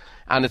worlds.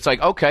 And it's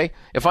like, okay,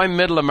 if I'm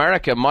middle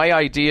America, my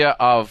idea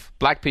of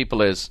black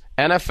people is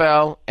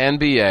NFL,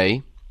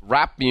 NBA,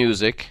 rap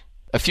music,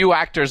 a few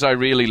actors I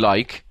really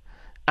like,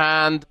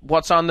 and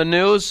what's on the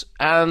news,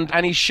 and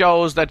any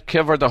shows that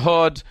cover the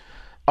hood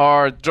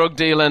or drug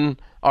dealing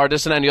or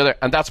this and any other.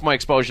 And that's my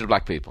exposure to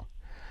black people.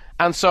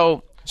 And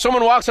so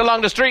someone walks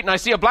along the street and I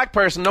see a black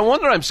person, no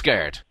wonder I'm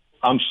scared.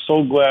 I'm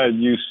so glad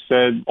you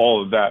said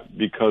all of that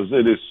because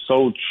it is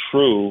so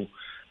true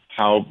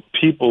how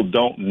people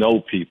don't know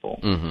people.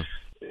 Mm-hmm.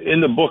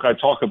 In the book, I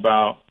talk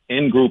about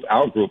in-group,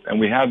 out-group, and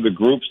we have the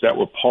groups that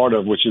we're part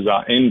of, which is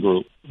our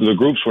in-group. The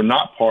groups we're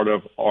not part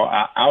of are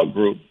our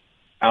out-group.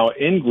 Our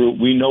in-group,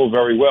 we know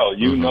very well.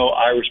 You know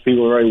Irish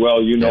people very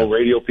well. You know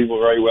radio people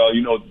very well.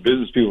 You know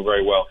business people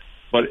very well.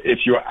 But if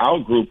your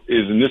out-group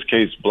is, in this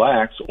case,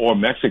 blacks or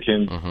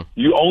Mexicans,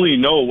 you only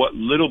know what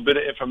little bit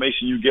of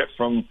information you get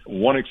from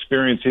one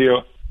experience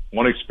here,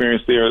 one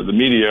experience there, the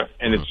media,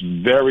 and it's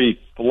very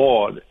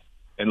flawed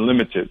and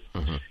limited.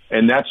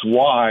 And that's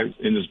why,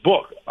 in this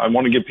book, I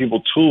want to give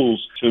people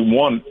tools to,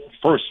 one,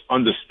 first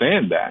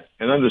understand that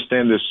and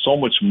understand there's so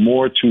much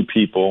more to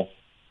people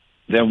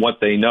than what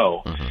they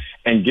know,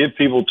 and give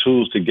people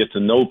tools to get to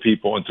know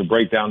people and to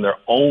break down their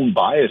own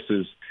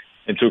biases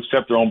and to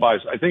accept their own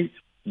bias. I think,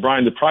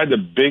 Brian, probably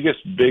the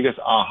biggest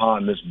aha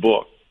in this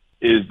book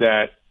is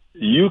that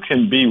you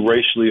can be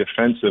racially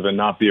offensive and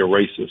not be a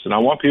racist. And I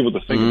want people to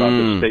think about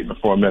this statement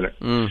for a minute,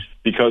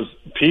 because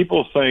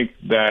people think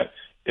that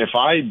if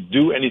I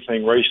do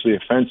anything racially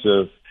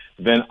offensive,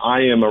 then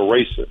I am a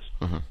racist.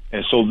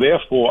 And so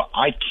therefore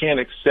I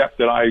can't accept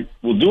that I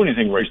will do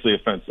anything racially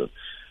offensive.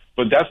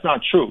 But that's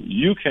not true.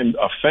 You can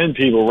offend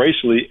people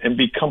racially and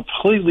be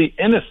completely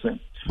innocent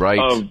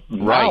of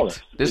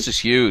malice. This is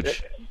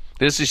huge.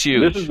 This is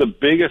huge. This is the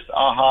biggest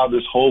aha of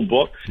this whole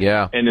book.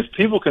 Yeah. And if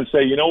people can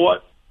say, you know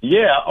what?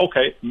 Yeah,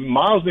 okay,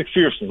 Miles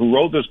McPherson, who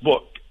wrote this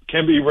book,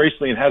 can be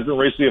racially and has been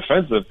racially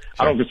offensive. Sure.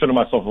 I don't consider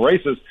myself a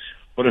racist.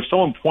 But if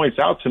someone points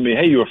out to me,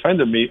 hey, you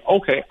offended me,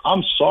 okay,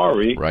 I'm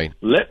sorry. Right.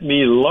 Let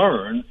me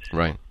learn.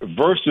 Right.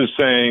 Versus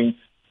saying,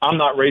 I'm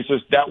not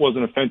racist, that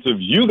wasn't offensive,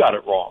 you got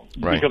it wrong.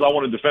 Right. Because I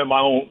want to defend my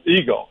own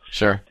ego.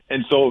 Sure.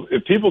 And so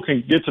if people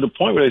can get to the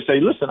point where they say,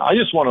 listen, I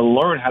just want to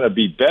learn how to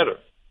be better.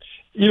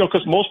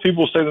 Because most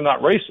people say they're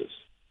not racist.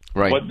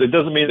 Right. But it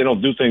doesn't mean they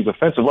don't do things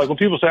offensive. Like when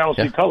people say, I don't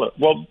see color.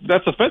 Well,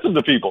 that's offensive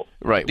to people.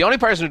 Right. The only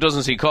person who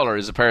doesn't see color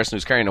is the person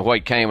who's carrying a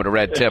white cane with a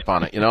red tip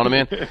on it. You know what I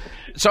mean?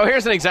 So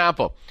here's an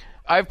example.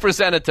 I've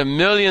presented to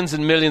millions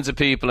and millions of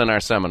people in our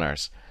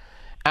seminars.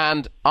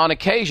 And on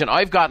occasion,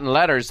 I've gotten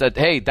letters that,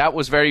 hey, that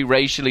was very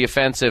racially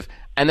offensive.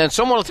 And then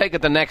someone will take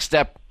it the next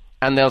step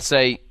and they'll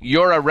say,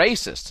 you're a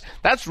racist.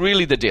 That's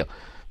really the deal.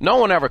 No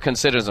one ever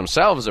considers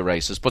themselves a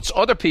racist, but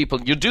other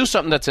people, you do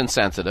something that's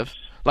insensitive,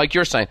 like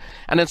you're saying,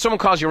 and then someone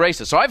calls you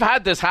racist. So I've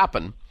had this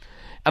happen,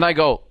 and I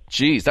go,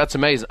 geez, that's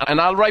amazing. And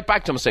I'll write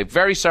back to them and say,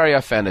 very sorry I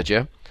offended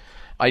you.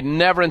 I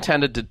never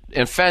intended to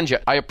offend you.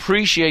 I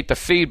appreciate the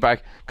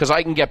feedback because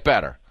I can get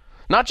better.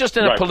 Not just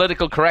in a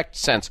political correct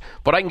sense,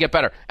 but I can get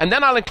better. And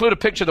then I'll include a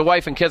picture of the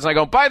wife and kids, and I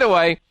go, by the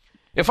way,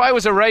 if I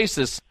was a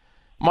racist,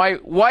 my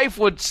wife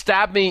would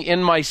stab me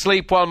in my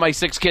sleep while my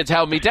 6 kids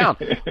held me down.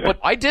 But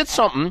I did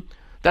something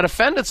that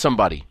offended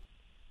somebody.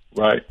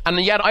 Right. And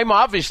yet I'm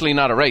obviously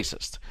not a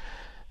racist.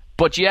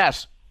 But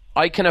yet,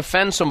 I can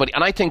offend somebody.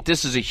 And I think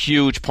this is a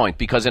huge point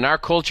because in our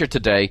culture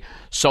today,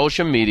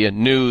 social media,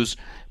 news,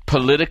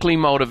 politically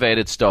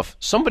motivated stuff,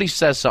 somebody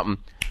says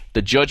something,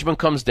 the judgment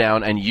comes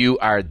down and you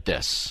are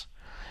this.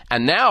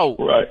 And now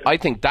I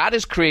think that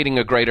is creating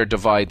a greater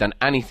divide than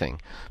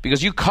anything.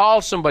 Because you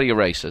call somebody a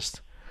racist.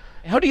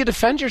 How do you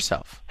defend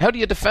yourself? How do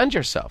you defend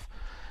yourself?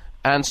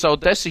 And so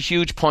that's a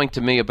huge point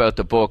to me about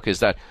the book is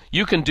that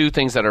you can do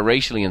things that are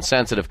racially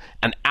insensitive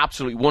and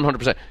absolutely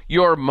 100%.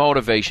 Your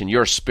motivation,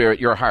 your spirit,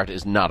 your heart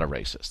is not a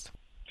racist.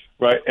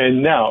 Right.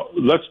 And now,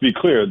 let's be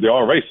clear, they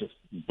are racist.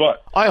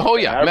 But I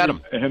met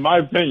them. In my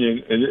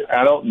opinion, and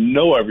I don't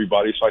know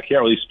everybody, so I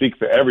can't really speak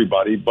for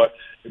everybody, but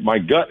my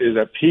gut is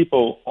that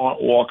people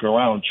aren't walking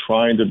around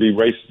trying to be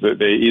racist.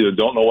 They either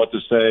don't know what to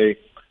say,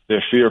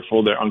 they're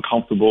fearful, they're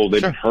uncomfortable,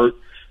 they've been hurt,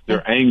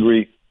 they're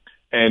angry.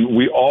 And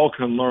we all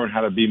can learn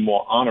how to be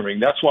more honoring.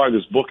 That's why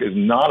this book is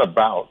not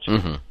about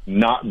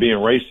not being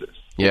racist.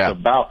 Yeah. It's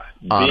about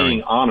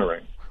being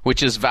honoring.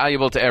 Which is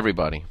valuable to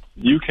everybody.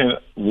 You can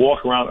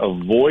walk around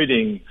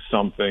avoiding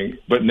something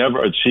but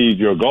never achieve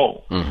your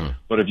goal.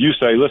 But if you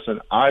say,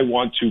 listen, I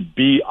want to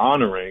be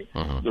honoring,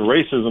 the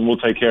racism will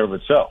take care of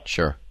itself.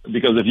 Sure.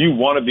 Because if you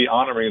want to be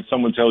honoring and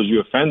someone tells you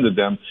offended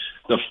them,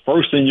 the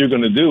first thing you're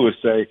going to do is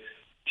say,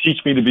 teach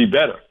me to be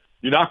better.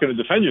 You're not going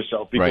to defend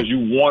yourself because you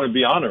want to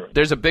be honoring.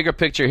 There's a bigger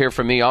picture here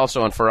for me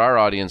also, and for our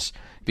audience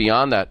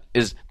beyond that,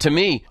 is to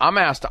me, I'm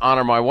asked to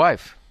honor my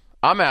wife.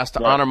 I'm asked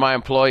to honor my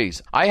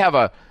employees. I have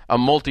a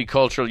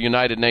multicultural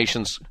United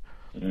Nations,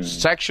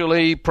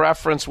 sexually,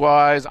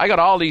 preference-wise. I got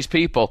all these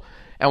people,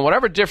 and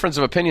whatever difference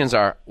of opinions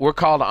are, we're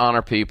called to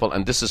honor people,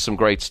 and this is some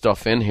great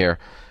stuff in here.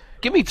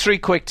 Give me 3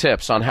 quick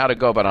tips on how to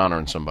go about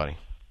honoring somebody.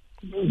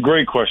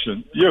 Great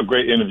question. You're a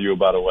great interviewer,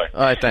 by the way.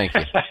 All right, thank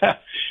you.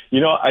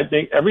 I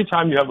think every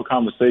time you have a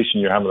conversation,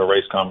 you're having a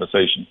race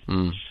conversation.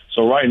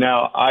 So right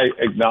now, I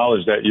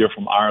acknowledge that you're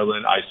from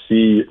Ireland. I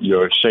see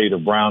your shade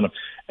of brown.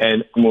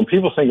 And when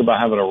people think about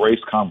having a race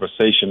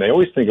conversation, they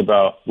always think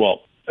about,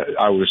 well,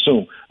 I would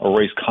assume, a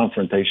race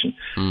confrontation.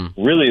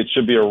 Really, it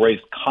should be a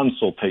race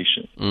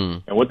consultation.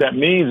 And what that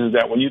means is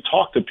that when you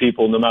talk to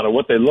people, no matter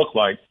what they look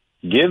like,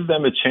 give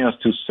them a chance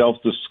to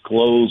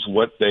self-disclose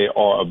what they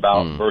are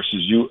about versus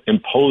you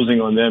imposing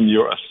on them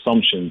your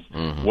assumptions,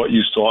 what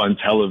you saw on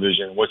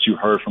television, what you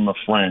heard from a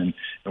friend,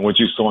 and what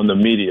you saw in the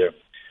media.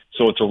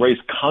 So it's a race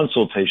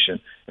consultation.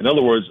 In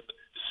other words,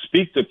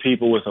 speak to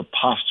people with a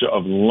posture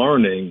of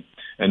learning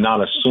and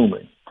not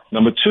assuming.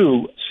 Number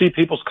 2, see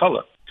people's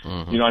color.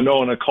 I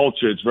know in a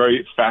culture it's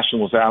very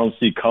fashionable to say, I don't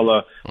see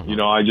color.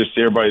 I just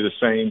see everybody the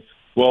same.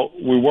 Well,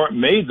 we weren't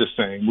made the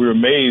same. We were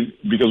made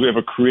because we have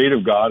a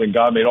creative God, and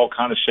God made all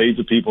kinds of shades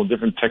of people,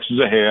 different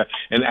textures of hair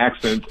and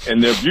accents,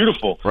 and they're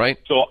beautiful. Right.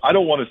 So I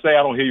don't want to say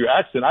I don't hear your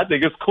accent. I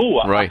think it's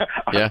cool. Right.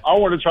 I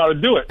want to try to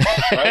do it.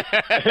 Right?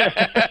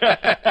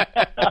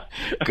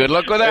 Good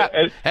luck with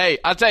that. Hey,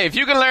 I'll tell you, if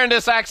you can learn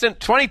this accent,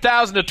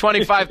 20,000 to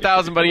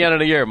 25,000 by the end of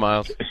the year,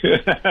 Miles.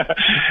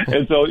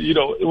 And so,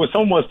 when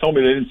someone told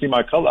me they didn't see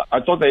my color, I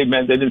thought they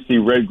meant they didn't see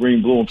red,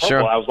 green, blue, and purple.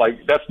 Sure. I was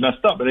like, that's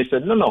messed up. And they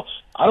said, no,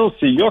 I don't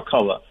see your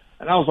color.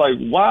 And I was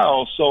like,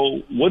 wow,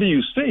 so what do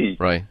you see?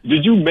 Right.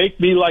 Did you make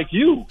me like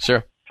you?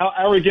 Sure. How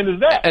arrogant is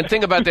that? And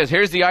think about this.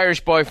 Here's the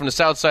Irish boy from the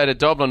south side of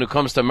Dublin who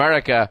comes to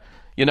America.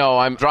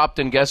 I'm dropped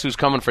in Guess Who's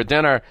Coming for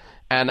Dinner,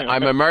 and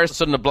I'm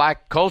immersed in the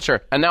black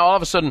culture. And now all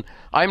of a sudden,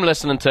 I'm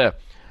listening to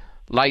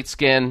light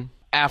skin,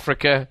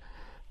 Africa,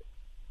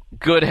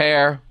 good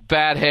hair,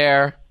 bad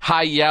hair,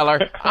 high yeller.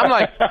 I'm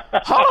like,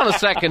 hold on a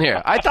second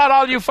here. I thought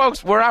all you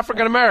folks were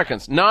African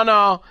Americans.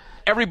 No.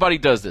 Everybody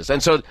does this.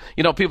 And so,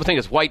 people think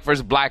it's white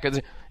versus black.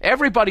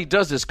 Everybody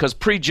does this because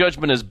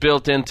prejudgment is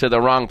built into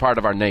the wrong part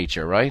of our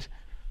nature, right?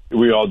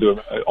 We all do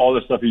it. All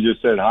the stuff you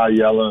just said, high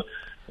yellow,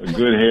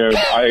 good hair.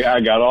 I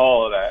got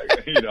all of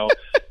that,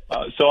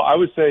 So I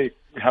would say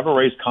have a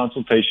race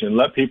consultation.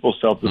 Let people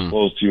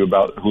self-disclose to you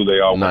about who they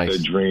are, what their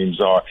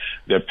dreams are,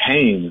 their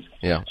pains.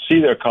 Yeah.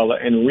 See their color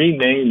and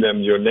rename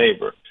them your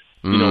neighbor.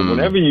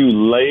 Whenever you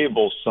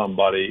label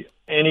somebody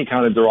any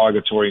kind of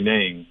derogatory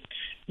name,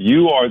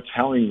 you are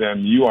telling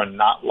them you are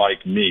not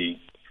like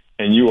me,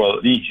 and you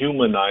are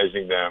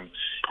dehumanizing them.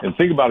 And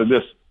think about it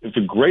this. If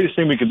the greatest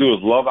thing we can do is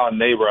love our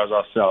neighbor as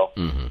ourselves,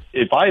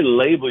 if I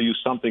label you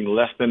something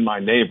less than my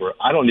neighbor,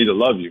 I don't need to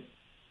love you.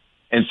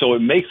 And so it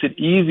makes it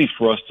easy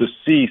for us to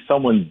see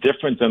someone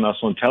different than us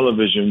on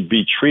television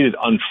be treated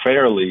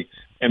unfairly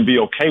and be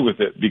okay with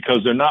it because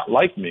they're not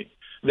like me.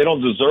 They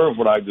don't deserve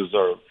what I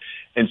deserve.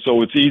 And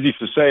so it's easy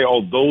to say,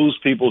 oh, those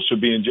people should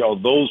be in jail.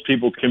 Those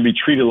people can be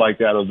treated like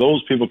that, or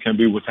those people can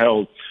be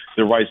withheld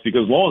their rights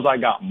because as long as I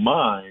got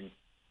mine,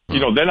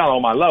 they're not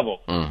on my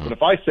level. But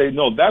if I say,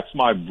 no, that's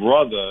my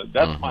brother,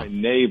 that's my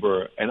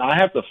neighbor, and I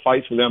have to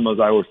fight for them as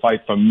I would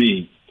fight for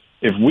me.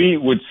 If we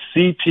would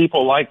see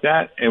people like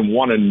that and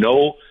want to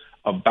know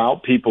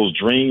about people's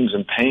dreams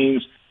and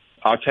pains,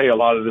 I'll tell you a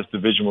lot of this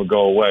division will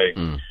go away.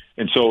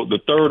 And so the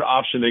third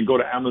option, they go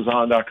to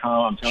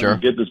Amazon.com. I'm telling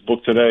you, get this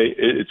book today.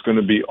 It's going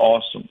to be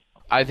awesome.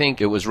 I think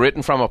it was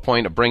written from a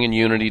point of bringing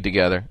unity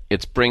together.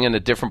 It's bringing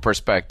a different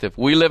perspective.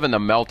 We live in the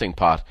melting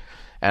pot.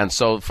 And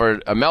so for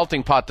a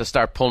melting pot to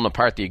start pulling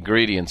apart the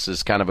ingredients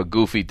is kind of a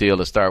goofy deal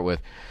to start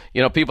with.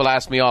 People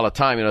ask me all the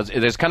time,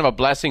 there's kind of a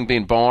blessing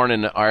being born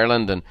in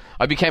Ireland, and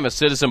I became a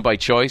citizen by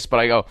choice, but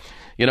I go,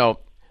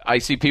 I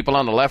see people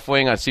on the left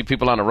wing, I see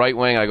people on the right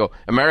wing, I go,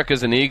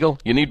 America's an eagle,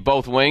 you need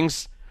both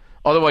wings,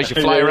 otherwise you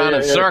fly around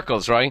in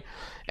circles, right?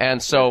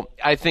 And so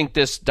I think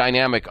this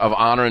dynamic of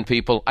honoring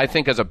people, I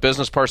think as a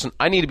business person,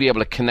 I need to be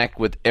able to connect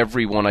with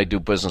everyone I do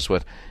business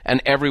with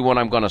and everyone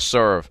I'm going to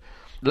serve.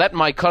 Let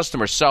my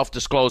customers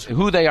self-disclose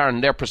who they are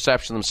and their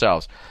perception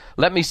themselves.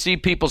 Let me see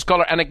people's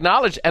color and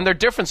acknowledge and their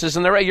differences.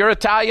 And you're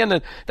Italian,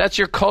 and that's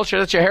your culture,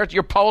 that's your heritage.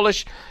 You're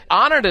Polish.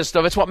 Honor this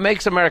stuff. It's what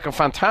makes America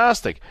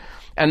fantastic.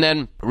 And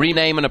then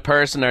renaming a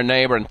person their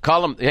neighbor and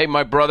call them, hey,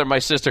 my brother, my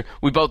sister.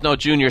 We both know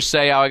Junior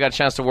Seau. I got a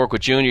chance to work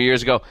with Junior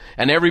years ago,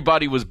 and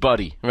everybody was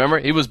buddy. Remember?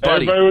 He was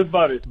buddy.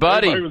 Everybody was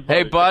buddy. Buddy.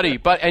 Hey, buddy.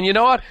 And you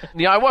know what?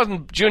 I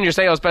wasn't Junior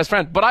Seau's best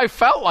friend, but I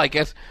felt like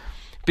it.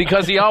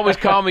 Because he always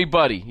called me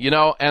buddy,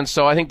 and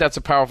so I think that's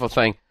a powerful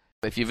thing.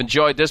 If you've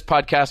enjoyed this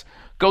podcast,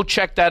 go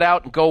check that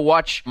out and go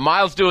watch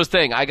Miles do his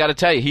thing. I got to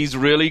tell you, he's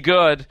really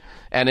good,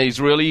 and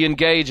he's really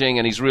engaging,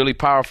 and he's a really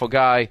powerful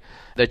guy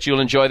that you'll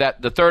enjoy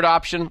that. The third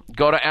option,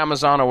 go to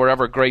Amazon or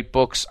wherever great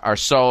books are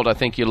sold. I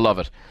think you'll love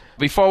it.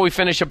 Before we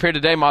finish up here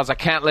today, Miles, I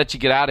can't let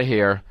you get out of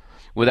here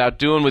without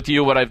doing with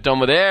you what I've done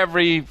with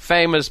every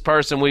famous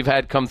person we've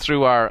had come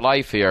through our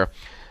life here.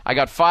 I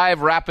got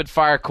 5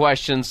 rapid-fire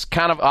questions,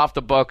 kind of off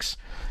the books.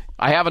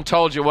 I haven't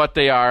told you what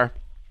they are,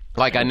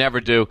 like I never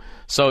do.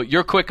 So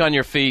you're quick on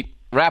your feet.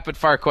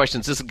 Rapid-fire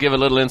questions. This will give a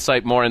little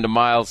insight more into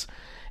Miles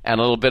and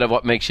a little bit of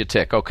what makes you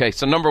tick. Okay,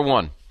 so number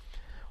 1,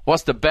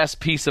 what's the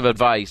best piece of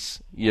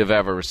advice you've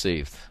ever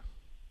received?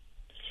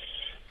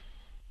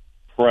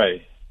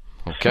 Pray.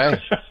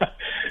 Okay.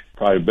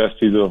 Probably the best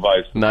piece of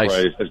advice. Nice.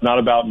 Pray. It's not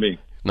about me.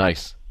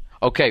 Nice.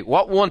 Okay,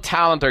 what one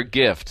talent or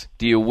gift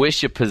do you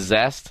wish you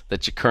possessed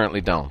that you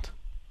currently don't?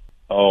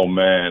 Oh,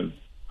 man.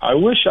 I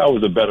wish I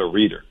was a better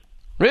reader.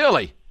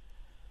 Really?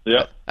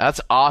 Yeah.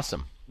 That's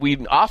awesome.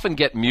 We often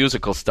get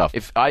musical stuff.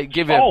 If I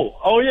give it, yeah.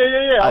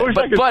 I wish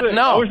I could sing.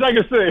 No. I wish I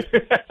could sing.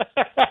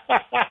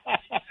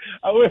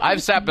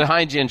 I've sat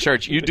behind you in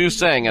church. You do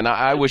sing, and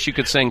I wish you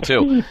could sing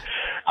too.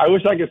 I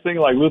wish I could sing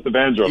like Luther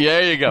Vandross. Yeah,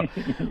 there you go.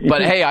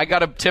 But hey, I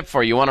got a tip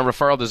for you. You want a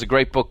referral? There's a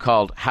great book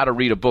called How to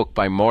Read a Book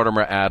by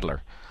Mortimer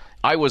Adler.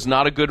 I was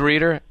not a good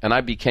reader, and I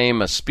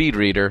became a speed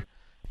reader.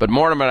 But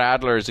Mortimer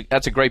Adler,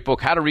 that's a great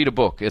book. How to Read a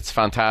Book. It's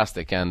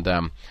fantastic. And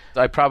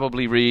I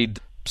probably read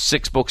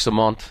 6 books a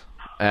month,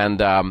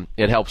 and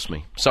it helps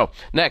me. So,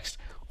 next,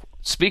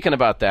 speaking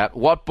about that,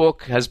 what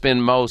book has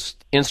been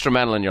most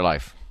instrumental in your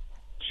life?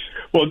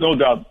 Well, no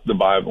doubt the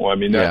Bible. I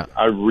mean,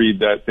 I read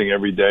that thing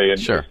every day, and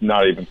It's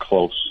not even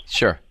close.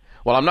 Sure.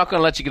 Well, I'm not going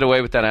to let you get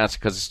away with that answer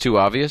because it's too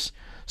obvious.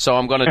 So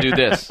I'm going to do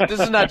this. This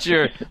is not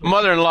your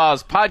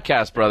mother-in-law's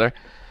podcast, brother.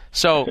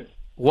 So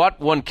what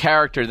one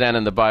character then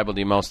in the Bible do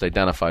you most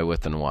identify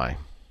with and why?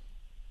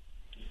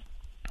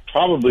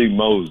 Probably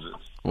Moses.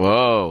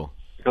 Whoa.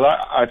 Because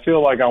I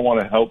feel like I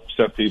want to help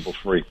set people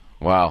free.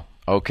 Wow.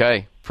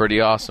 Okay.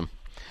 Pretty awesome.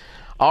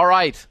 All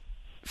right.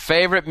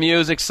 Favorite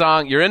music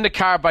song. You're in the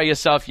car by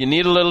yourself. You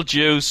need a little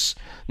juice.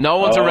 No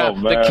one's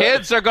around. Man. The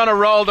kids are going to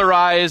roll their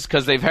eyes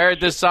because they've heard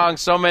this song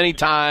so many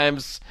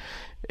times.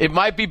 It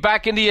might be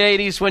back in the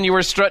 80s when you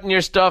were strutting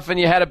your stuff and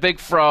you had a big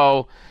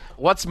fro.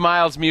 What's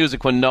Miles'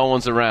 music when no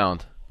one's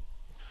around?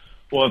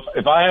 Well,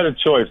 if I had a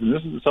choice, and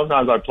this is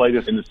sometimes I play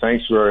this in the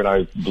sanctuary and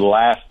I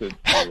blast it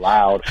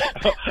loud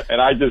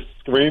and I just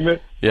scream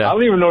it. Yeah. I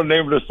don't even know the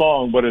name of the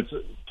song, but it's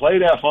Play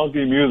That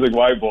Funky Music,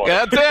 White Boy.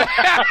 That's it.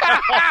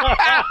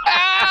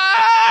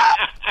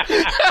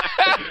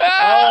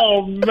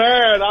 Oh,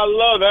 man, I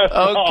love that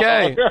song.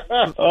 Okay.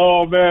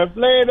 Oh, man,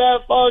 play that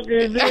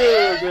fucking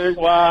music,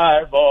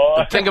 white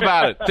boy. Think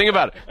about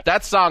it.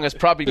 That song has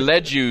probably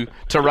led you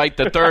to write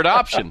the third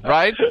option,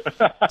 right?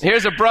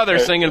 Here's a brother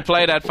singing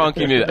Play That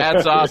Funky Music.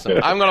 That's awesome.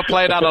 I'm going to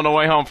play that on the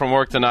way home from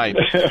work tonight,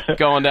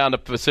 going down the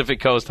Pacific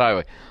Coast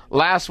Highway.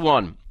 Last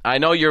one. I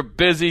know you're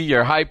busy,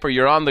 you're hyper,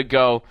 you're on the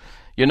go.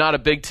 You're not a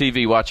big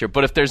TV watcher,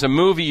 but if there's a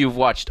movie you've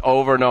watched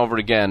over and over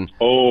again,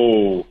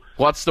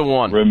 what's the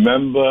one?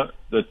 Remember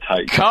the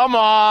Titans. Come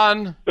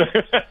on.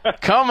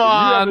 Come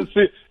on.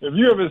 If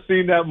you haven't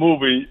seen that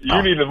movie,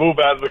 you need to move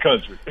out of the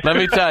country. Let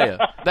me tell you,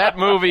 that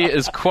movie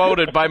is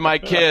quoted by my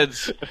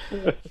kids.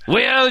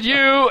 Will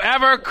you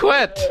ever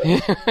quit?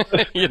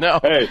 You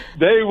know. Hey,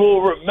 they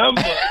will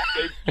remember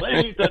they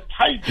played the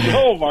Titans.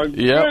 Oh, my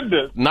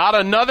goodness. Not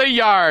another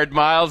yard,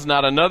 Miles,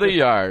 not another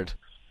yard.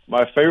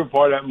 My favorite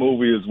part of that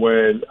movie is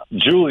when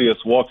Julius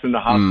walks in the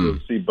hospital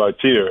to see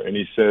Bartier, and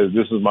he says,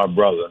 "This is my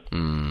brother."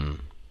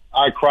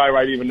 I cry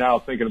right even now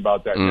thinking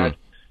about that. That.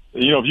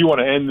 You know, if you want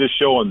to end this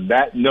show on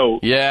that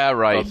note,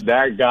 of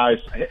that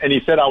guy, and he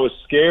said, "I was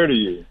scared of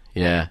you."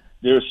 Yeah.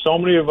 There's so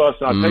many of us,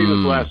 and I'll tell you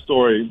this last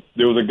story.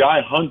 There was a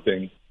guy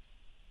hunting,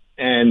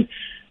 and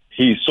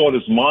he saw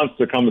this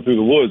monster coming through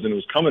the woods, and it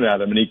was coming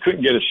at him, and he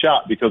couldn't get a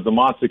shot because the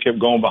monster kept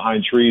going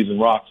behind trees and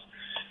rocks.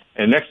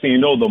 And next thing you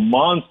know, the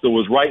monster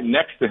was right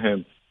next to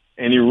him,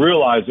 and he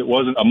realized it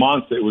wasn't a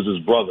monster, it was his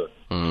brother.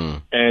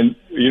 And,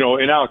 you know,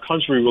 in our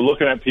country, we're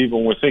looking at people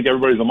and we think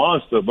everybody's a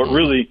monster, but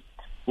really,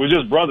 we're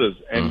just brothers.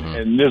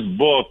 And this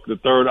book, The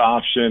Third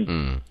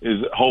Option,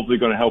 is hopefully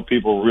going to help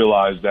people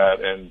realize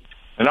that. And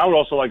I would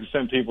also like to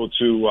send people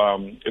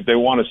to, if they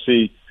want to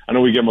see, I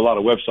know we give them a lot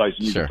of websites,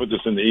 and you can put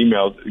this in the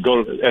email,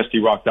 go to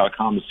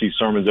sdrock.com to see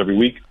sermons every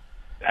week,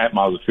 at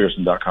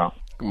MilesMcPherson.com.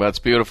 That's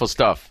beautiful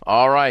stuff.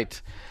 All right.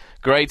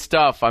 Great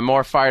stuff. I'm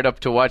more fired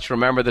up to watch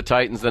Remember the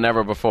Titans than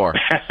ever before.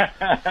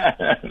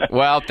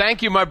 Well,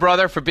 thank you, my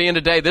brother, for being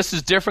today. This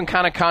is different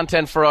kind of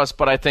content for us,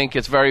 but I think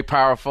it's very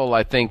powerful.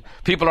 I think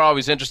people are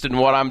always interested in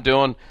what I'm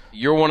doing.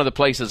 You're one of the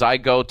places I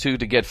go to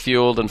get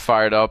fueled and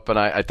fired up, and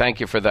I thank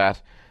you for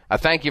that. I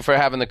thank you for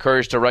having the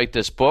courage to write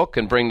this book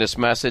and bring this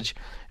message.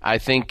 I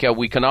think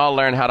we can all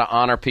learn how to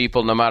honor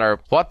people no matter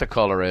what the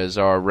color is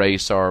or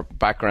race or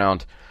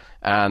background,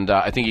 and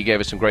I think you gave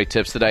us some great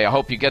tips today. I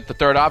hope you get the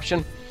third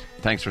option.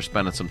 Thanks for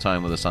spending some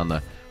time with us on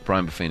the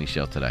Brian Buffini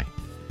Show today.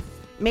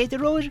 May the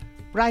road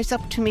rise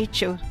up to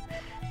meet you,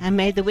 and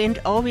may the wind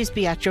always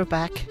be at your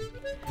back.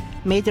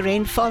 May the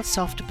rain fall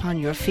soft upon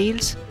your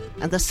fields,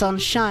 and the sun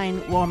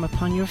shine warm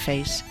upon your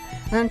face.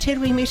 And until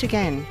we meet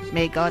again,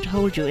 may God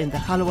hold you in the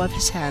hollow of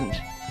his hand.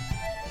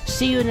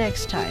 See you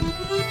next time.